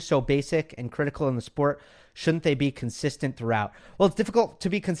something so basic and critical in the sport, shouldn't they be consistent throughout? Well, it's difficult to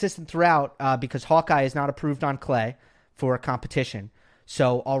be consistent throughout because Hawkeye is not approved on clay for a competition.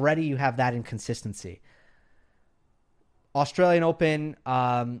 So already you have that inconsistency. Australian Open,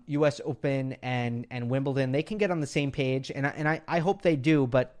 U.S. Open, and Wimbledon, they can get on the same page, and I hope they do,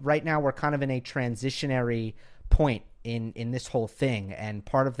 but right now we're kind of in a transitionary point in this whole thing, and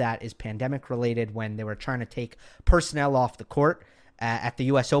part of that is pandemic-related when they were trying to take personnel off the court, at the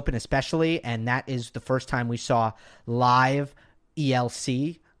U.S. Open especially, and that is the first time we saw live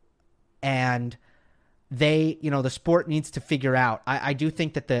ELC, and the sport needs to figure out. I do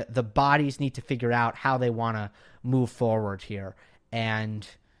think that the bodies need to figure out how they want to move forward here. And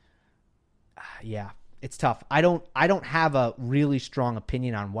yeah, it's tough. I don't have a really strong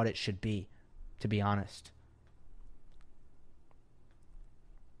opinion on what it should be, to be honest.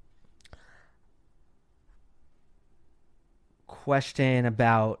 Question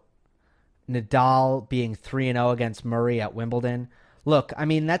about Nadal being 3-0 against Murray at Wimbledon. Look, I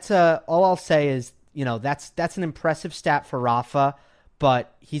mean, all I'll say is, that's an impressive stat for Rafa,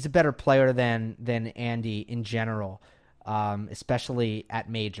 but he's a better player than Andy in general, especially at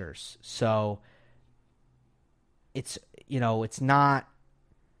majors. So it's not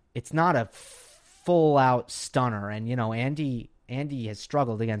a full out stunner, and Andy has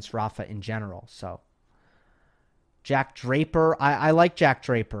struggled against Rafa in general. So Jack Draper, I like Jack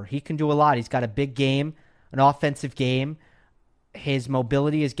Draper. He can do a lot. He's got a big game, an offensive game. His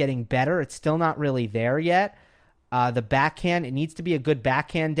mobility is getting better. It's still not really there yet. The backhand, it needs to be a good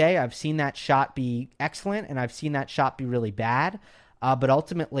backhand day. I've seen that shot be excellent, and I've seen that shot be really bad. But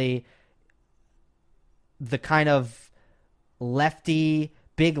ultimately, the kind of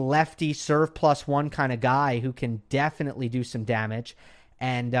big lefty serve +1 kind of guy who can definitely do some damage.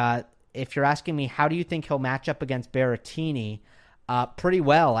 And if you're asking me, how do you think he'll match up against Berrettini? Pretty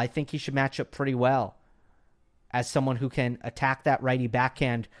well. I think he should match up pretty well as someone who can attack that righty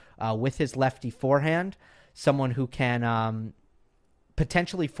backhand with his lefty forehand, someone who can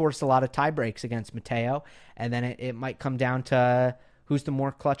potentially force a lot of tie breaks against Matteo, and then it might come down to who's the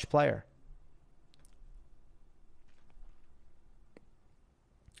more clutch player.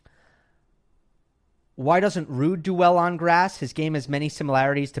 Why doesn't Ruud do well on grass? His game has many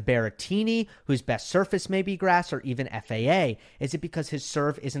similarities to Berrettini, whose best surface may be grass, or even FAA. Is it because his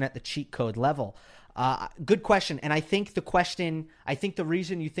serve isn't at the cheat code level? Good question. And I think the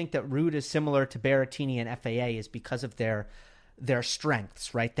reason you think that Ruud is similar to Berrettini and FAA is because of their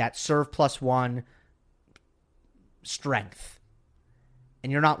strengths, right? That serve +1 strength.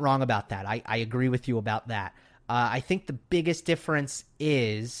 And you're not wrong about that. I agree with you about that. I think the biggest difference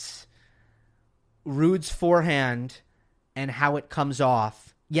is Ruud's forehand and how it comes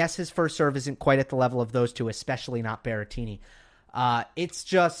off. Yes, his first serve isn't quite at the level of those two, especially not Berrettini. It's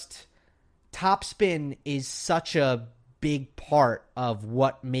just topspin is such a big part of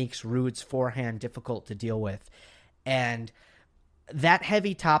what makes Ruud's forehand difficult to deal with. And that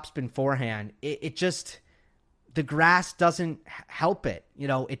heavy topspin forehand, it just, the grass doesn't help it.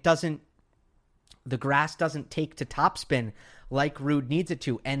 The grass doesn't take to topspin like Ruud needs it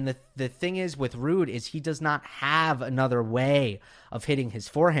to. And the thing is with Ruud is he does not have another way of hitting his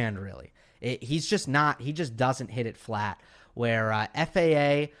forehand, really. He just doesn't hit it flat. Where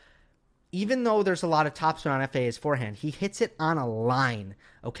FAA, even though there's a lot of topspin on FAA's forehand, he hits it on a line,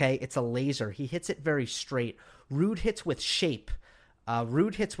 okay? It's a laser. He hits it very straight. Ruud hits with shape.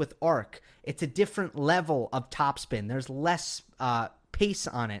 Ruud hits with arc. It's a different level of topspin. There's less pace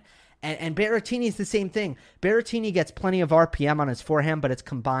on it. And Berrettini is the same thing. Berrettini gets plenty of RPM on his forehand, but it's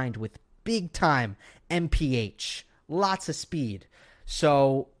combined with big-time MPH. Lots of speed.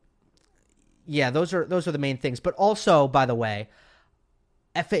 So, yeah, those are the main things. But also, by the way,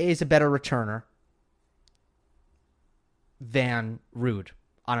 FAA is a better returner than Ruud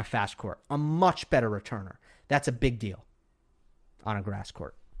on a fast court. A much better returner. That's a big deal on a grass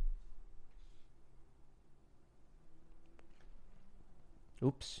court.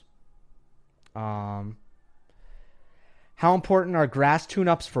 Oops. How important are grass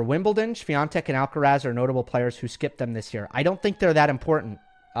tune-ups for Wimbledon? Swiatek and Alcaraz are notable players who skipped them this year. I don't think they're that important,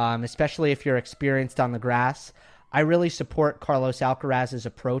 especially if you're experienced on the grass. I really support Carlos Alcaraz's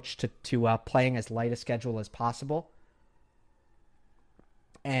approach to playing as light a schedule as possible,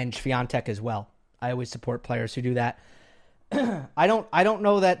 and Swiatek as well. I always support players who do that. I don't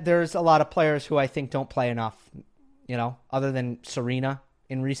know that there's a lot of players who I think don't play enough, other than Serena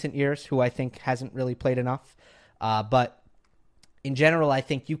in recent years, who I think hasn't really played enough. But in general, I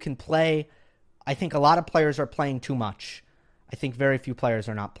think you can play. I think a lot of players are playing too much. I think very few players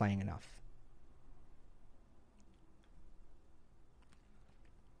are not playing enough.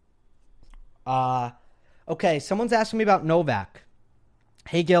 Okay, someone's asking me about Novak.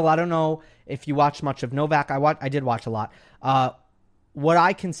 Hey, Gil, I don't know if you watched much of Novak. I did watch a lot. What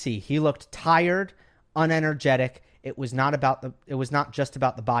I can see, he looked tired, unenergetic. It was not just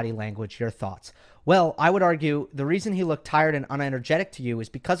about the body language. Your thoughts? Well, I would argue the reason he looked tired and unenergetic to you is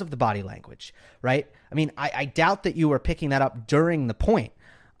because of the body language, right? I mean, I doubt that you were picking that up during the point,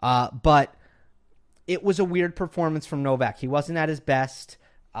 but it was a weird performance from Novak. He wasn't at his best.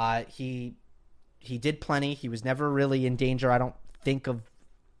 He did plenty. He was never really in danger, I don't think, of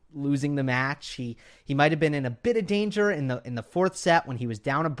losing the match. He might have been in a bit of danger in the fourth set when he was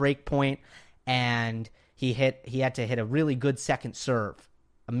down a break point, and he had to hit a really good second serve.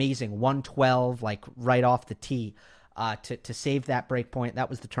 Amazing. 112, like right off the tee, to save that break point. That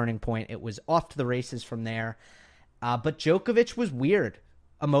was the turning point. It was off to the races from there. But Djokovic was weird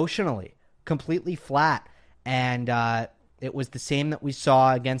emotionally, completely flat. And it was the same that we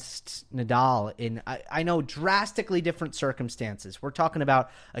saw against Nadal in, I know, drastically different circumstances. We're talking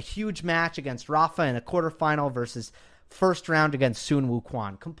about a huge match against Rafa in a quarterfinal versus first round against Sun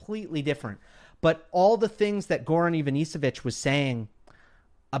Wukong. Completely different. But all the things that Goran Ivanisevic was saying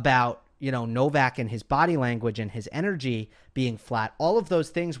about, Novak and his body language and his energy being flat, all of those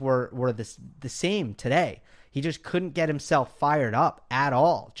things were the same today. He just couldn't get himself fired up at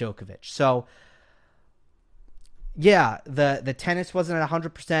all, Djokovic. So, yeah, the tennis wasn't at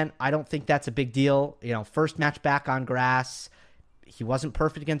 100%. I don't think that's a big deal. First match back on grass. He wasn't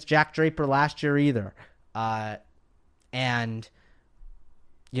perfect against Jack Draper last year either. And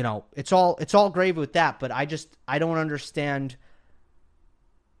it's all gravy with that, but I don't understand.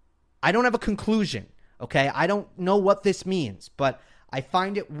 I don't have a conclusion, okay? I don't know what this means, but I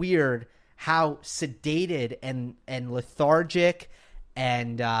find it weird how sedated and lethargic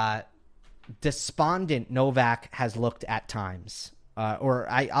and despondent Novak has looked at times.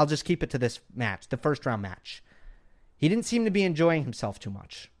 I'll just keep it to this match, the first round match. He didn't seem to be enjoying himself too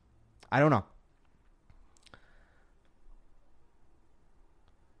much. I don't know.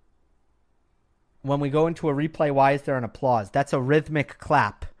 When we go into a replay, why is there an applause? That's a rhythmic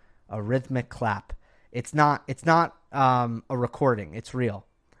clap. A rhythmic clap. It's not a recording. It's real.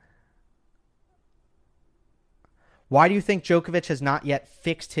 Why do you think Djokovic has not yet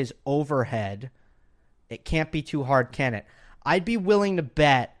fixed his overhead? It can't be too hard, can it? I'd be willing to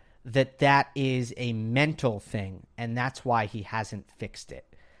bet that is a mental thing, and that's why he hasn't fixed it.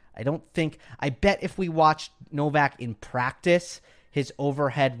 I bet if we watched Novak in practice, his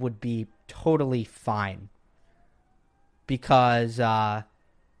overhead would be totally fine. Because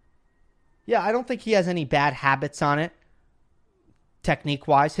Yeah, I don't think he has any bad habits on it,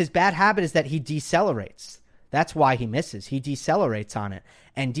 technique-wise. His bad habit is that he decelerates. That's why he misses. He decelerates on it.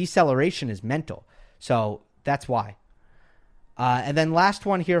 And deceleration is mental. So that's why. And then last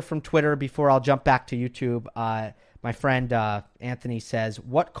one here from Twitter before I'll jump back to YouTube. My friend Anthony says,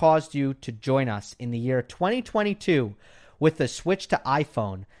 what caused you to join us in the year 2022 with the switch to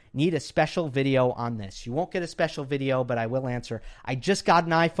iPhone? Need a special video on this. You won't get a special video, but I will answer. I just got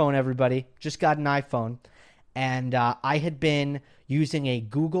an iPhone, everybody. Just got an iPhone. And I had been using a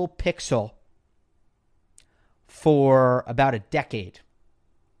Google Pixel for about a decade.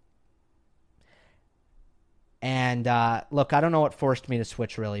 And look, I don't know what forced me to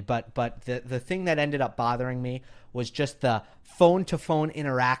switch really, but the thing that ended up bothering me was just the phone-to-phone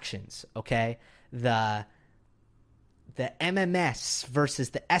interactions, okay? The MMS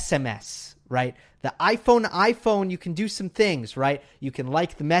versus the SMS, right? The iPhone, you can do some things, right? You can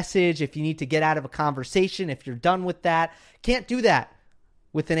like the message if you need to get out of a conversation, if you're done with that. Can't do that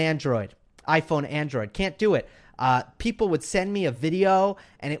with an Android. iPhone, Android. Can't do it. People would send me a video,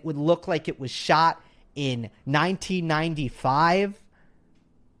 and it would look like it was shot in 1995.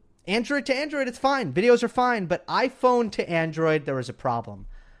 Android to Android, it's fine. Videos are fine. But iPhone to Android, there was a problem.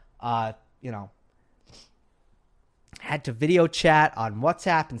 Had to video chat on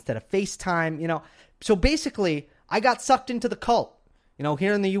WhatsApp instead of FaceTime, So basically, I got sucked into the cult.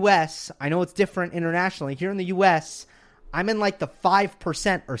 Here in the U.S., I know it's different internationally. Here in the U.S., I'm in like the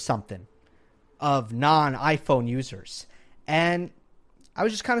 5% or something of non-iPhone users. And I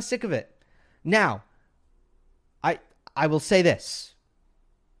was just kind of sick of it. Now, I will say this.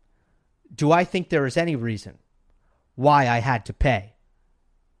 Do I think there is any reason why I had to pay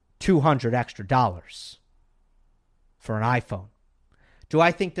 $200 extra for an iPhone? Do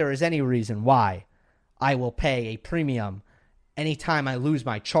I think there is any reason why I will pay a premium anytime I lose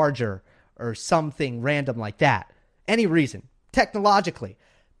my charger or something random like that? Any reason? Technologically,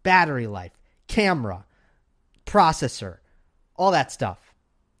 battery life, camera, processor, all that stuff.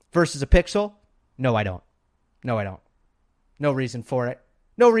 Versus a Pixel? No, I don't. No reason for it.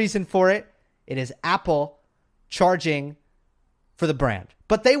 No reason for it. It is Apple charging for the brand.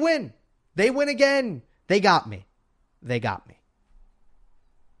 But they win. They win again. They got me.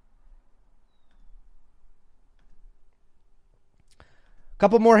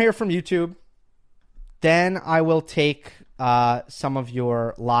 Couple more here from YouTube. Then I will take some of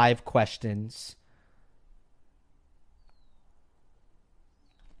your live questions.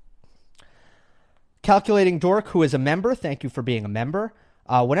 Calculating Dork, who is a member, thank you for being a member.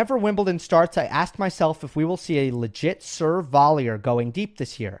 Whenever Wimbledon starts, I asked myself if we will see a legit serve volleyer going deep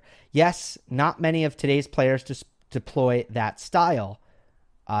this year. Yes, not many of today's players deploy that style.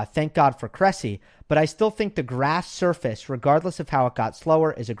 Thank God for Cressy. But I still think the grass surface, regardless of how it got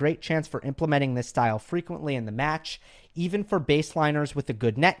slower, is a great chance for implementing this style frequently in the match, even for baseliners with a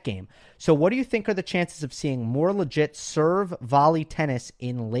good net game. So what do you think are the chances of seeing more legit serve volley tennis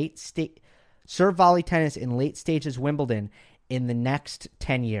in late stages Wimbledon in the next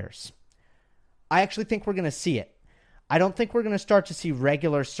 10 years? I actually think we're going to see it. I don't think we're going to start to see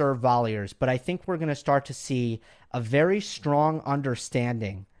regular serve volleyers, but I think we're going to start to see a very strong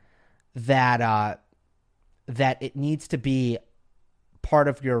understanding that it needs to be part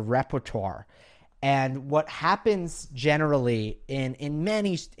of your repertoire. And what happens generally in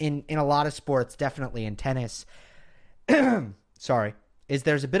a lot of sports, definitely in tennis, is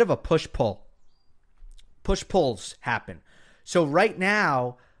there's a bit of a push-pull. Push-pulls happen. So right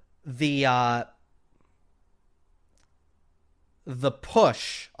now, the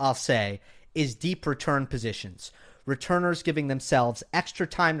push, I'll say, is deep return positions. Returners giving themselves extra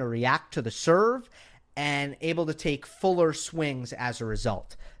time to react to the serve and able to take fuller swings as a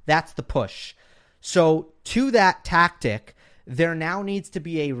result. That's the push. So to that tactic, there now needs to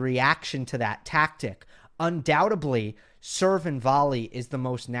be a reaction to that tactic. Undoubtedly, serve and volley is the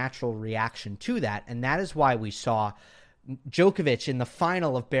most natural reaction to that, and that is why we saw Djokovic in the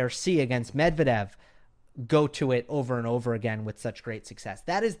final of Bercy against Medvedev go to it over and over again with such great success.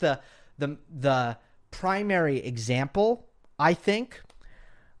 That is the primary example, I think,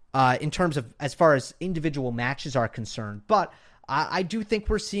 in terms of as far as individual matches are concerned. But I do think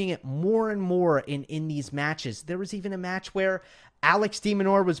we're seeing it more and more in these matches. There was even a match where Alex de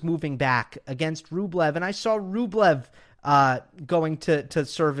Minaur was moving back against Rublev, and I saw Rublev going to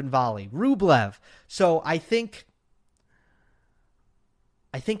serve and volley. Rublev. So I think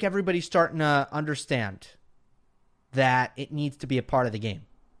everybody's starting to understand that it needs to be a part of the game.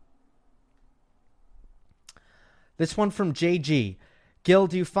 This one from JG. Gil,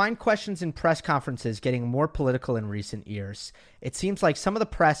 do you find questions in press conferences getting more political in recent years? It seems like some of the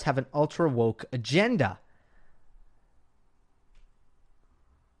press have an ultra woke agenda.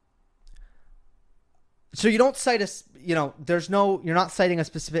 So you don't cite you're not citing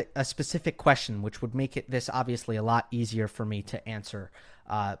a specific question, which would make this obviously a lot easier for me to answer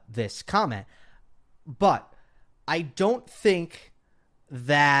this comment. But I don't think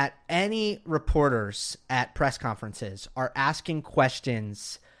that any reporters at press conferences are asking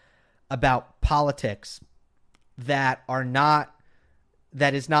questions about politics that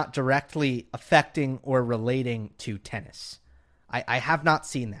is not directly affecting or relating to tennis. I have not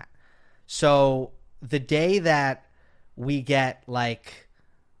seen that. So the day that we get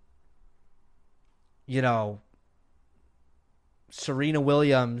Serena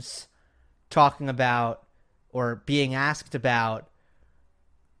Williams talking about or being asked about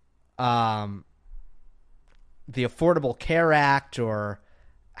the Affordable Care Act or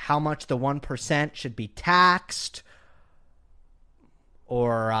how much the 1% should be taxed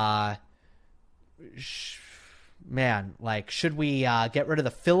or should we get rid of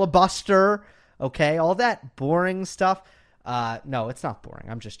the filibuster? Okay, all that boring stuff. No, it's not boring.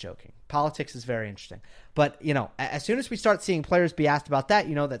 I'm just joking. Politics is very interesting. But, as soon as we start seeing players be asked about that,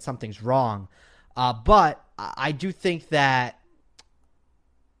 that something's wrong. But I do think that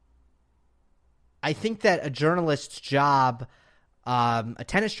a journalist's job, a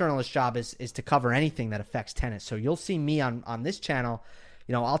tennis journalist's job is to cover anything that affects tennis. So you'll see me on this channel.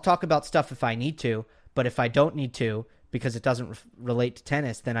 I'll talk about stuff if I need to, but if I don't need to because it doesn't relate to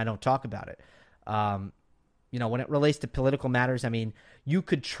tennis, then I don't talk about it. When it relates to political matters, you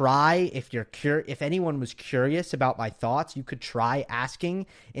could try if anyone was curious about my thoughts, you could try asking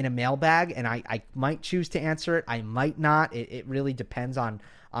in a mailbag, and I might choose to answer it. I might not. It really depends on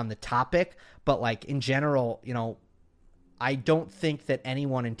the topic. But in general, I don't think that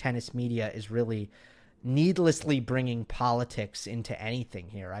anyone in tennis media is really needlessly bringing politics into anything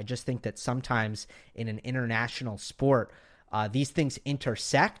here. I just think that sometimes in an international sport, these things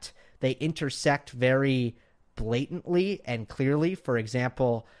intersect. They intersect very blatantly and clearly. For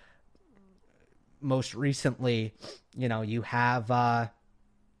example, most recently, you have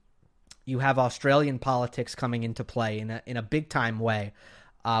Australian politics coming into play in a big time way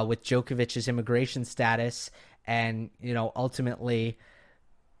with Djokovic's immigration status, and ultimately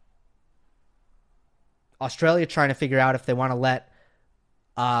Australia trying to figure out if they want to let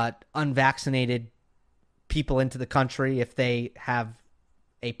unvaccinated people into the country if they have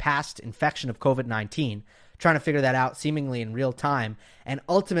a past infection of COVID-19, trying to figure that out seemingly in real time, and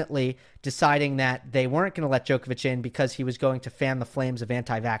ultimately deciding that they weren't going to let Djokovic in because he was going to fan the flames of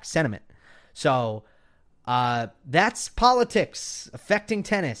anti-vax sentiment. So that's politics affecting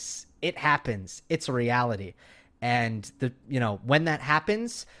tennis. It happens. It's a reality. And when that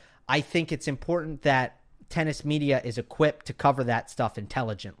happens, I think it's important that tennis media is equipped to cover that stuff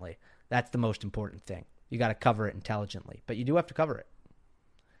intelligently. That's the most important thing. You got to cover it intelligently, but you do have to cover it.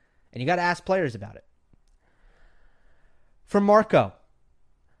 And you got to ask players about it. From Marco.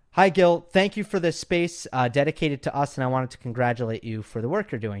 Hi, Gil. Thank you for this space dedicated to us, and I wanted to congratulate you for the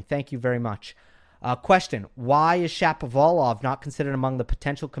work you're doing. Thank you very much. Question. Why is Shapovalov not considered among the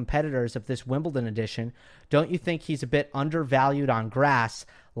potential competitors of this Wimbledon edition? Don't you think he's a bit undervalued on grass?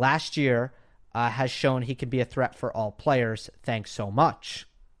 Last year has shown he can be a threat for all players. Thanks so much.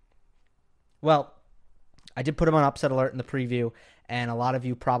 Well, I did put him on upset alert in the preview, and a lot of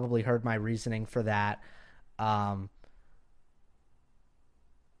you probably heard my reasoning for that. I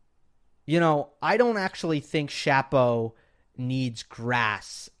don't actually think Shapo needs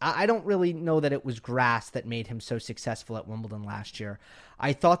grass. I don't really know that it was grass that made him so successful at Wimbledon last year.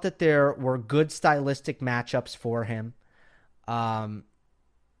 I thought that there were good stylistic matchups for him.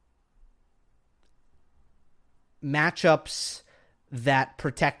 Matchups that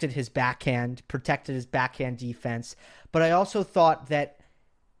protected his backhand defense. But I also thought that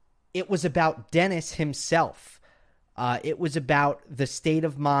it was about Dennis himself. It was about the state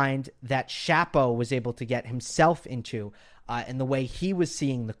of mind that Shapo was able to get himself into, and the way he was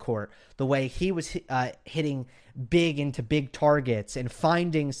seeing the court, the way he was hitting big into big targets and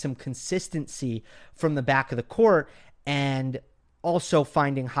finding some consistency from the back of the court, and also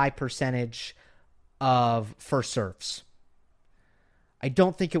finding high percentage of first serves. I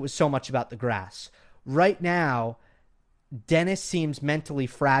don't think it was so much about the grass. Right now, Dennis seems mentally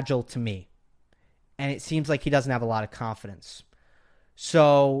fragile to me, and it seems like he doesn't have a lot of confidence.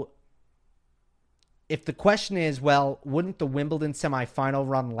 So if the question is, well, wouldn't the Wimbledon semifinal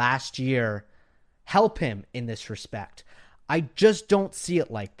run last year help him in this respect? I just don't see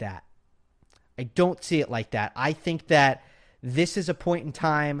it like that. I think that this is a point in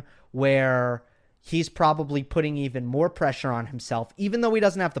time where he's probably putting even more pressure on himself. Even though he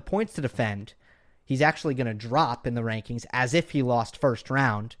doesn't have the points to defend, he's actually going to drop in the rankings as if he lost first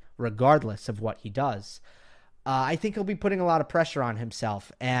round, regardless of what he does. I think he'll be putting a lot of pressure on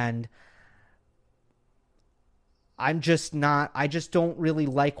himself, and I just don't really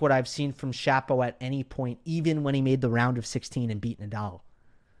like what I've seen from Shapo at any point, even when he made the round of 16 and beat Nadal.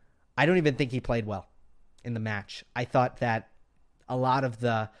 I don't even think he played well in the match. I thought that a lot of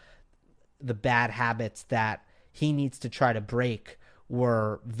the bad habits that he needs to try to break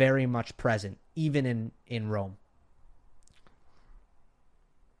were very much present, even in Rome.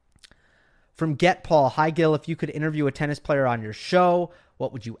 From Get Paul, hi Gil, if you could interview a tennis player on your show,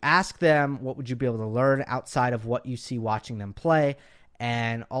 what would you ask them? What would you be able to learn outside of what you see watching them play?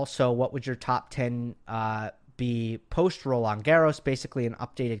 And also, what would your top 10 be post Roland Garros, basically an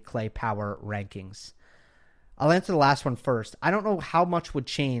updated clay power rankings? I'll answer the last one first. I don't know how much would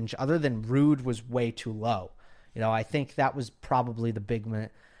change other than Ruud was way too low. I think that was probably the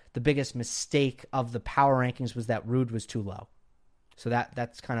biggest mistake of the power rankings was that Ruud was too low. So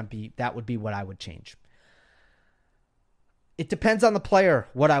that would be what I would change. It depends on the player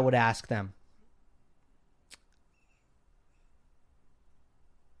what I would ask them.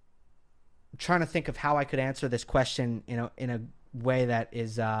 I'm trying to think of how I could answer this question in a way that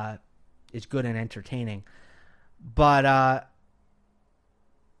is good and entertaining. But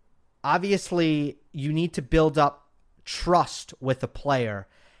obviously, you need to build up trust with a player,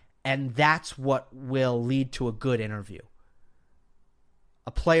 and that's what will lead to a good interview.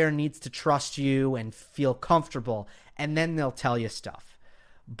 A player needs to trust you and feel comfortable, and then they'll tell you stuff.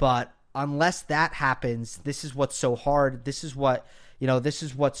 But unless that happens, this is what's so hard. This is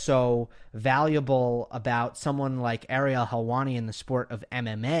what's so valuable about someone like Ariel Helwani in the sport of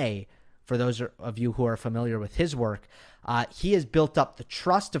MMA. For those of you who are familiar with his work, he has built up the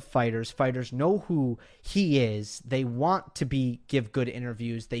trust of fighters. Fighters know who he is. They want to give good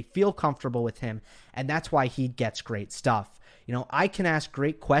interviews. They feel comfortable with him, and that's why he gets great stuff. I can ask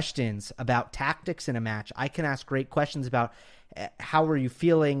great questions about tactics in a match. I can ask great questions about how are you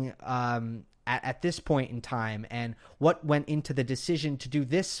feeling at this point in time, and what went into the decision to do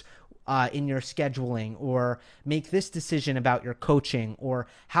this in your scheduling, or make this decision about your coaching, or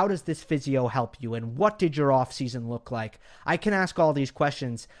how does this physio help you, and what did your off season look like? I can ask all these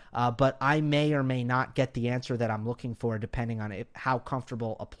questions, but I may or may not get the answer that I'm looking for depending on how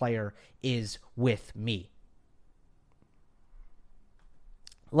comfortable a player is with me.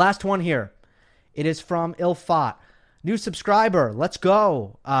 Last one here. It is from Ilfat. New subscriber. Let's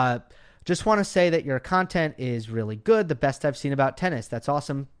go. Just want to say that your content is really good. The best I've seen about tennis. That's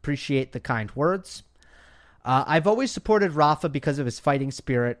awesome. Appreciate the kind words. I've always supported Rafa because of his fighting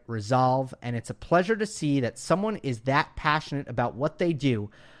spirit, resolve, and it's a pleasure to see that someone is that passionate about what they do.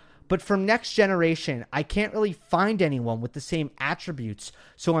 But from next generation, I can't really find anyone with the same attributes,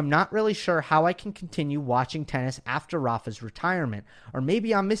 so I'm not really sure how I can continue watching tennis after Rafa's retirement. Or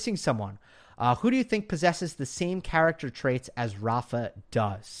maybe I'm missing someone. Who do you think possesses the same character traits as Rafa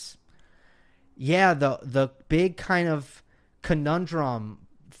does? Yeah, the big kind of conundrum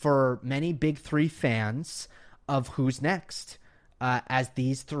for many Big Three fans of who's next as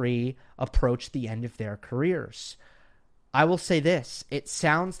these three approach the end of their careers. I will say this. It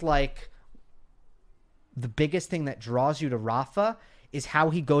sounds like the biggest thing that draws you to Rafa is how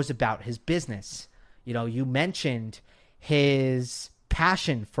he goes about his business. You mentioned his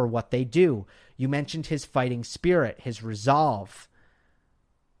passion for what they do. You mentioned his fighting spirit, his resolve.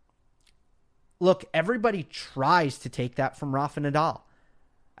 Look, everybody tries to take that from Rafa Nadal.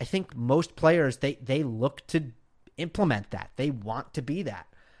 I think most players, they look to implement that. They want to be that.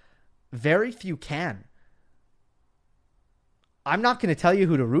 Very few can. I'm not going to tell you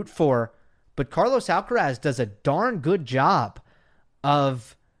who to root for, but Carlos Alcaraz does a darn good job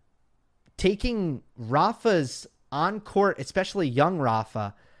of taking Rafa's on-court, especially young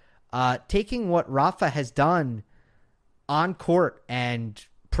Rafa, taking what Rafa has done on court and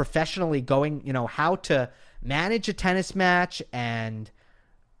professionally going, how to manage a tennis match and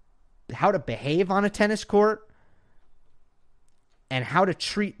how to behave on a tennis court and how to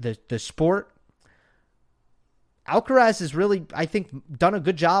treat the sport. Alcaraz has really, I think, done a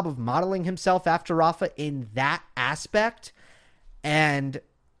good job of modeling himself after Rafa in that aspect. And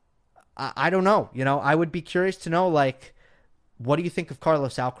I don't know. I would be curious to know, what do you think of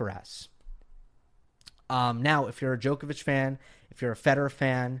Carlos Alcaraz? Now, if you're a Djokovic fan, if you're a Federer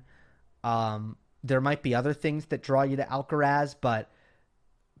fan, there might be other things that draw you to Alcaraz, but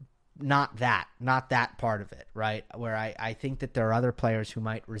not that part of it, right? Where I think that there are other players who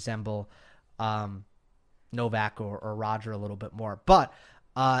might resemble Novak or Roger a little bit more. But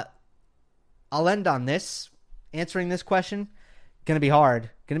I'll end on this. Answering this question, going to be hard.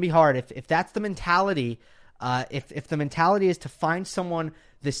 Going to be hard. If that's the mentality, if the mentality is to find someone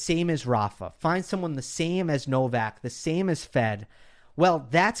the same as Rafa, find someone the same as Novak, the same as Fed, well,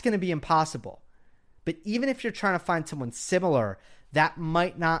 that's going to be impossible. But even if you're trying to find someone similar, that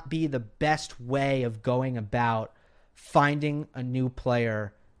might not be the best way of going about finding a new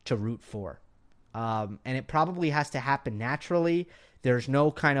player to root for. And it probably has to happen naturally. There's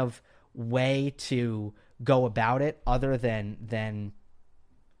no kind of way to go about it other than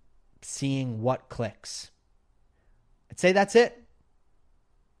seeing what clicks. I'd say that's it.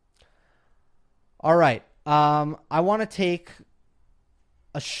 All right. I want to take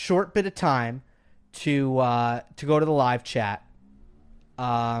a short bit of time to go to the live chat.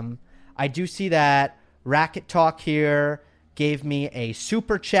 I do see that Racket Talk here gave me a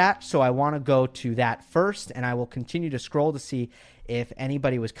super chat, so I want to go to that first, and I will continue to scroll to see if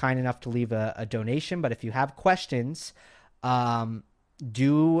anybody was kind enough to leave a donation. But if you have questions,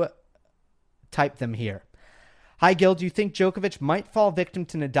 do type them here. Hi, Gil. Do you think Djokovic might fall victim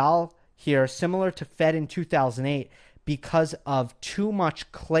to Nadal here, similar to Fed in 2008, because of too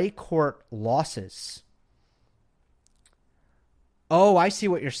much clay court losses? Oh, I see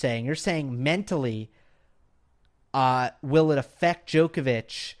what you're saying. You're saying mentally, will it affect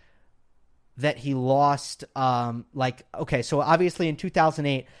Djokovic that he lost? Okay, so obviously in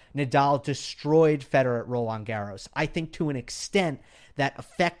 2008, Nadal destroyed Federer at Roland Garros. I think to an extent that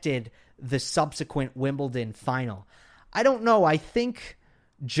affected the subsequent Wimbledon final. I don't know. I think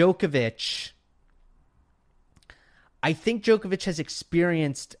Djokovic has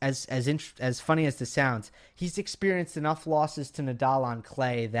experienced, as funny as this sounds, he's experienced enough losses to Nadal on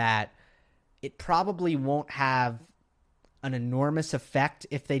clay that it probably won't have an enormous effect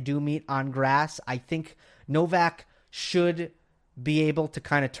if they do meet on grass. I think Novak should be able to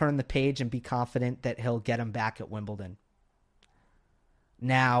kind of turn the page and be confident that he'll get him back at Wimbledon.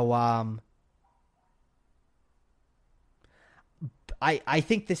 Now, I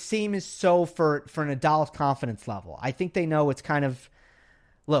think the same is so for Nadal's confidence level. I think they know it's kind of,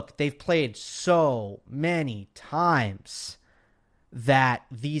 look, they've played so many times that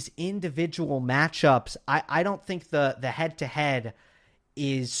these individual matchups, I don't think the head-to-head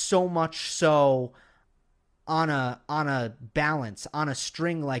is so much so on a balance, on a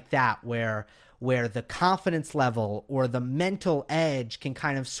string like that, where the confidence level or the mental edge can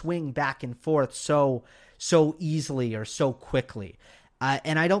kind of swing back and forth so easily or so quickly.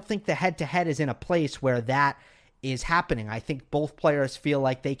 And I don't think the head-to-head is in a place where that is happening. I think both players feel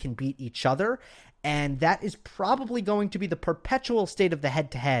like they can beat each other, and that is probably going to be the perpetual state of the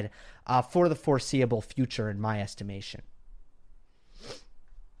head-to-head for the foreseeable future, in my estimation.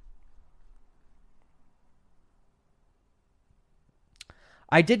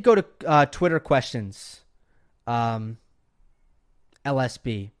 I did go to Twitter questions. LSB.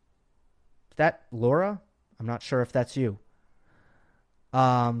 Is that Laura? I'm not sure if that's you.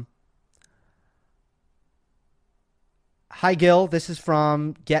 Hi, Gil. This is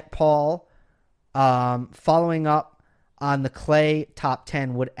from Get Paul. Following up on the clay top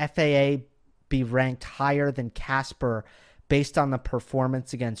 10, would FAA be ranked higher than Casper based on the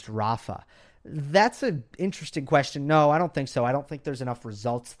performance against Rafa? That's an interesting question. No, I don't think so. I don't think there's enough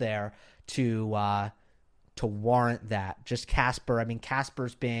results there to warrant that. Just Casper. I mean,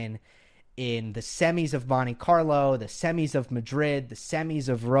 Casper's been in the semis of Monte Carlo, the semis of Madrid, the semis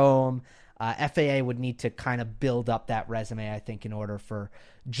of Rome. FAA would need to kind of build up that resume, I think, in order for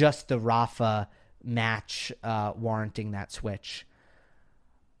just the Rafa match warranting that switch.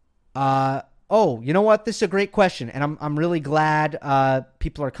 Oh, you know what? This is a great question, and I'm really glad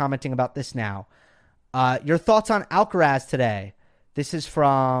people are commenting about this now. Your thoughts on Alcaraz today? This is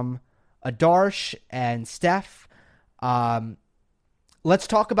from Adarsh and Steph. Let's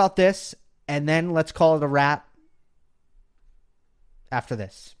talk about this, and then let's call it a wrap after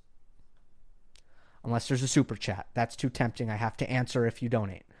this. Unless there's a super chat. That's too tempting. I have to answer if you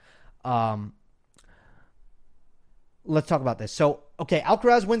donate. Let's talk about this. So, okay,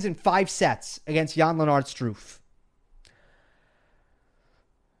 Alcaraz wins in 5 sets against Jan-Lennard Struff.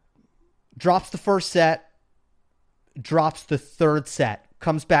 Drops the first set, drops the third set,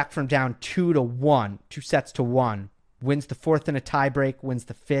 comes back from down 2-1, 2 sets to 1, wins the fourth in a tiebreak, wins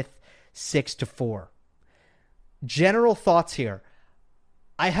the fifth 6-4. General thoughts here.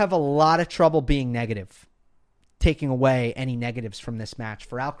 I have a lot of trouble being negative, taking away any negatives from this match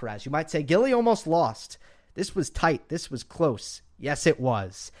for Alcaraz. You might say, Gilly almost lost. This was tight. This was close. Yes, it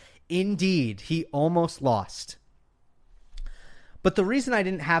was. Indeed, he almost lost. But the reason I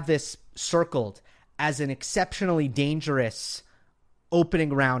didn't have this circled as an exceptionally dangerous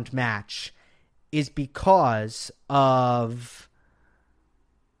opening round match is because of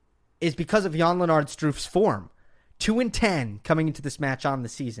Jan-Lennard Struff's form. 2-10 coming into this match on the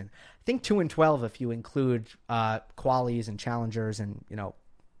season. I think 2-12 if you include qualies and challengers and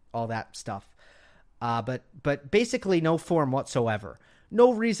all that stuff. But basically no form whatsoever.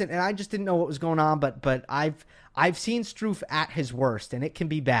 No reason, and I just didn't know what was going on. But I've seen Struff at his worst, and it can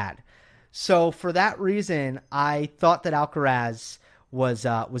be bad. So for that reason, I thought that Alcaraz was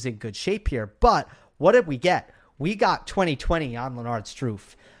in good shape here. But what did we get? We got 2020 Jan-Lennard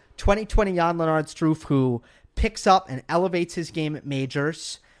Struff. 2020 Jan-Lennard Struff, who picks up and elevates his game at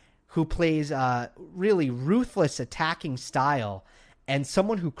majors, who plays a really ruthless attacking style, and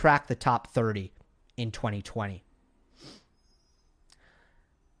someone who cracked the top 30 in 2020.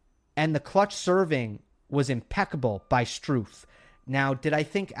 And the clutch serving was impeccable by Struff. Now, did I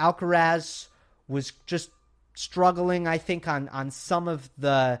think Alcaraz was just struggling, I think, on some of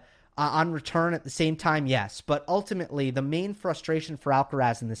the on return at the same time? Yes. But ultimately, the main frustration for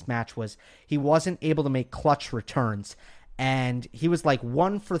Alcaraz in this match was he wasn't able to make clutch returns. And he was like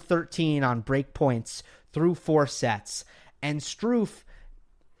 1 for 13 on break points through 4 sets. And Struff,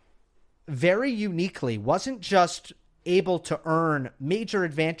 very uniquely, wasn't just able to earn major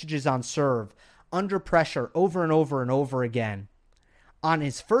advantages on serve under pressure over and over and over again on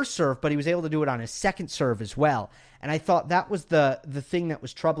his first serve, but he was able to do it on his second serve as well. And I thought that was the thing that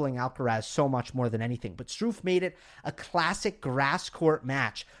was troubling Alcaraz so much more than anything. But Struff made it a classic grass court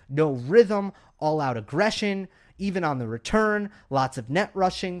match. No rhythm, all-out aggression, even on the return, lots of net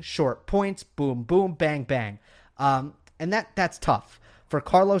rushing, short points, boom, boom, bang, bang. And that's tough. For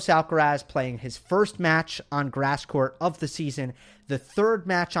Carlos Alcaraz playing his first match on grass court of the season, the third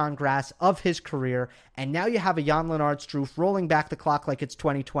match on grass of his career, and now you have a Jan-Lennard Struff rolling back the clock like it's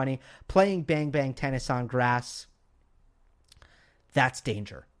 2020, playing bang-bang tennis on grass. That's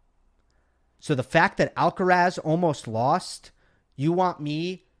danger. So the fact that Alcaraz almost lost, you want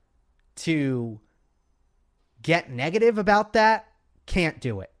me to get negative about that? Can't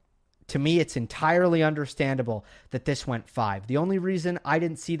do it. To me, it's entirely understandable that this went 5. The only reason I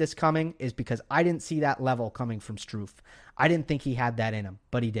didn't see this coming is because I didn't see that level coming from Struff. I didn't think he had that in him,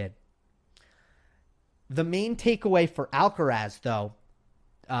 but he did. The main takeaway for Alcaraz, though,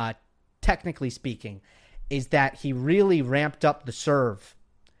 technically speaking, is that he really ramped up the serve.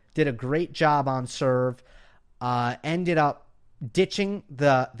 Did a great job on serve. Ended up ditching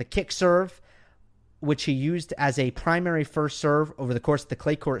the kick serve, which he used as a primary first serve over the course of the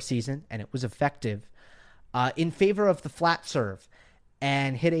clay court season, and it was effective, in favor of the flat serve,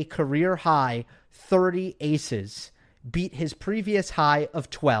 and hit a career-high 30 aces, beat his previous high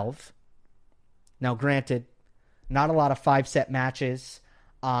of 12. Now, granted, not a lot of 5-set matches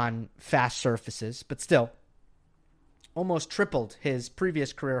on fast surfaces, but still, almost tripled his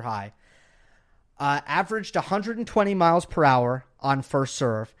previous career high. Averaged 120 miles per hour on first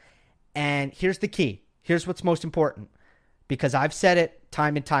serve. And here's the key. Here's what's most important, because I've said it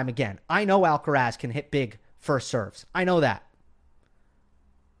time and time again. I know Alcaraz can hit big first serves. I know that.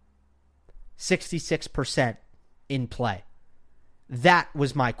 66% in play. That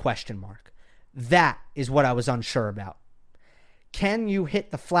was my question mark. That is what I was unsure about. Can you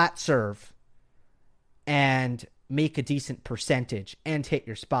hit the flat serve and make a decent percentage and hit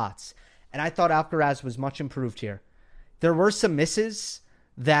your spots? And I thought Alcaraz was much improved here. There were some misses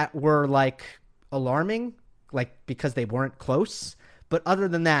that were alarming, because they weren't close. But other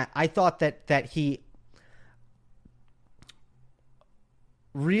than that, I thought that he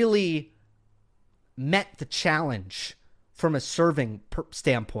really met the challenge from a serving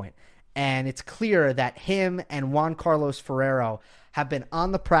standpoint. And it's clear that him and Juan Carlos Ferrero have been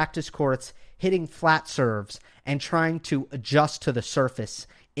on the practice courts hitting flat serves and trying to adjust to the surface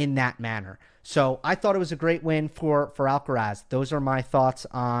in that manner. So I thought it was a great win for Alcaraz. Those are my thoughts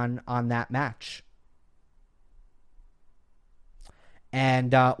on that match.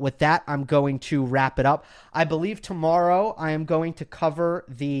 And with that, I'm going to wrap it up. I believe tomorrow I am going to cover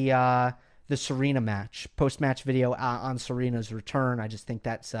the Serena match, post-match video on Serena's return. I just think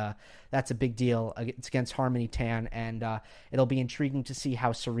that's a big deal. It's against Harmony Tan, and it'll be intriguing to see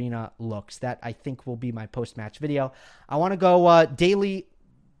how Serena looks. That, I think, will be my post-match video. I want to go daily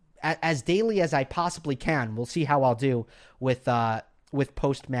as I possibly can. We'll see how I'll do with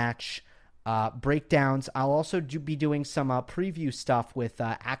post-match breakdowns. I'll also be doing some preview stuff with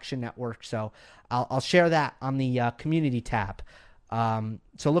Action Network, so I'll share that on the community tab.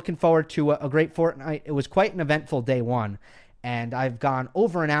 So looking forward to a great fortnight. It was quite an eventful day one, and I've gone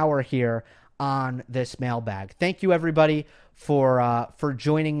over an hour here on this mailbag. Thank you, everybody, for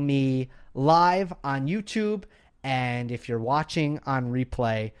joining me live on YouTube. And if you're watching on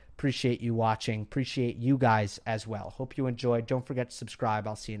replay, appreciate you watching. Appreciate you guys as well. Hope you enjoyed. Don't forget to subscribe.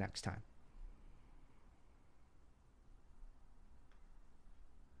 I'll see you next time.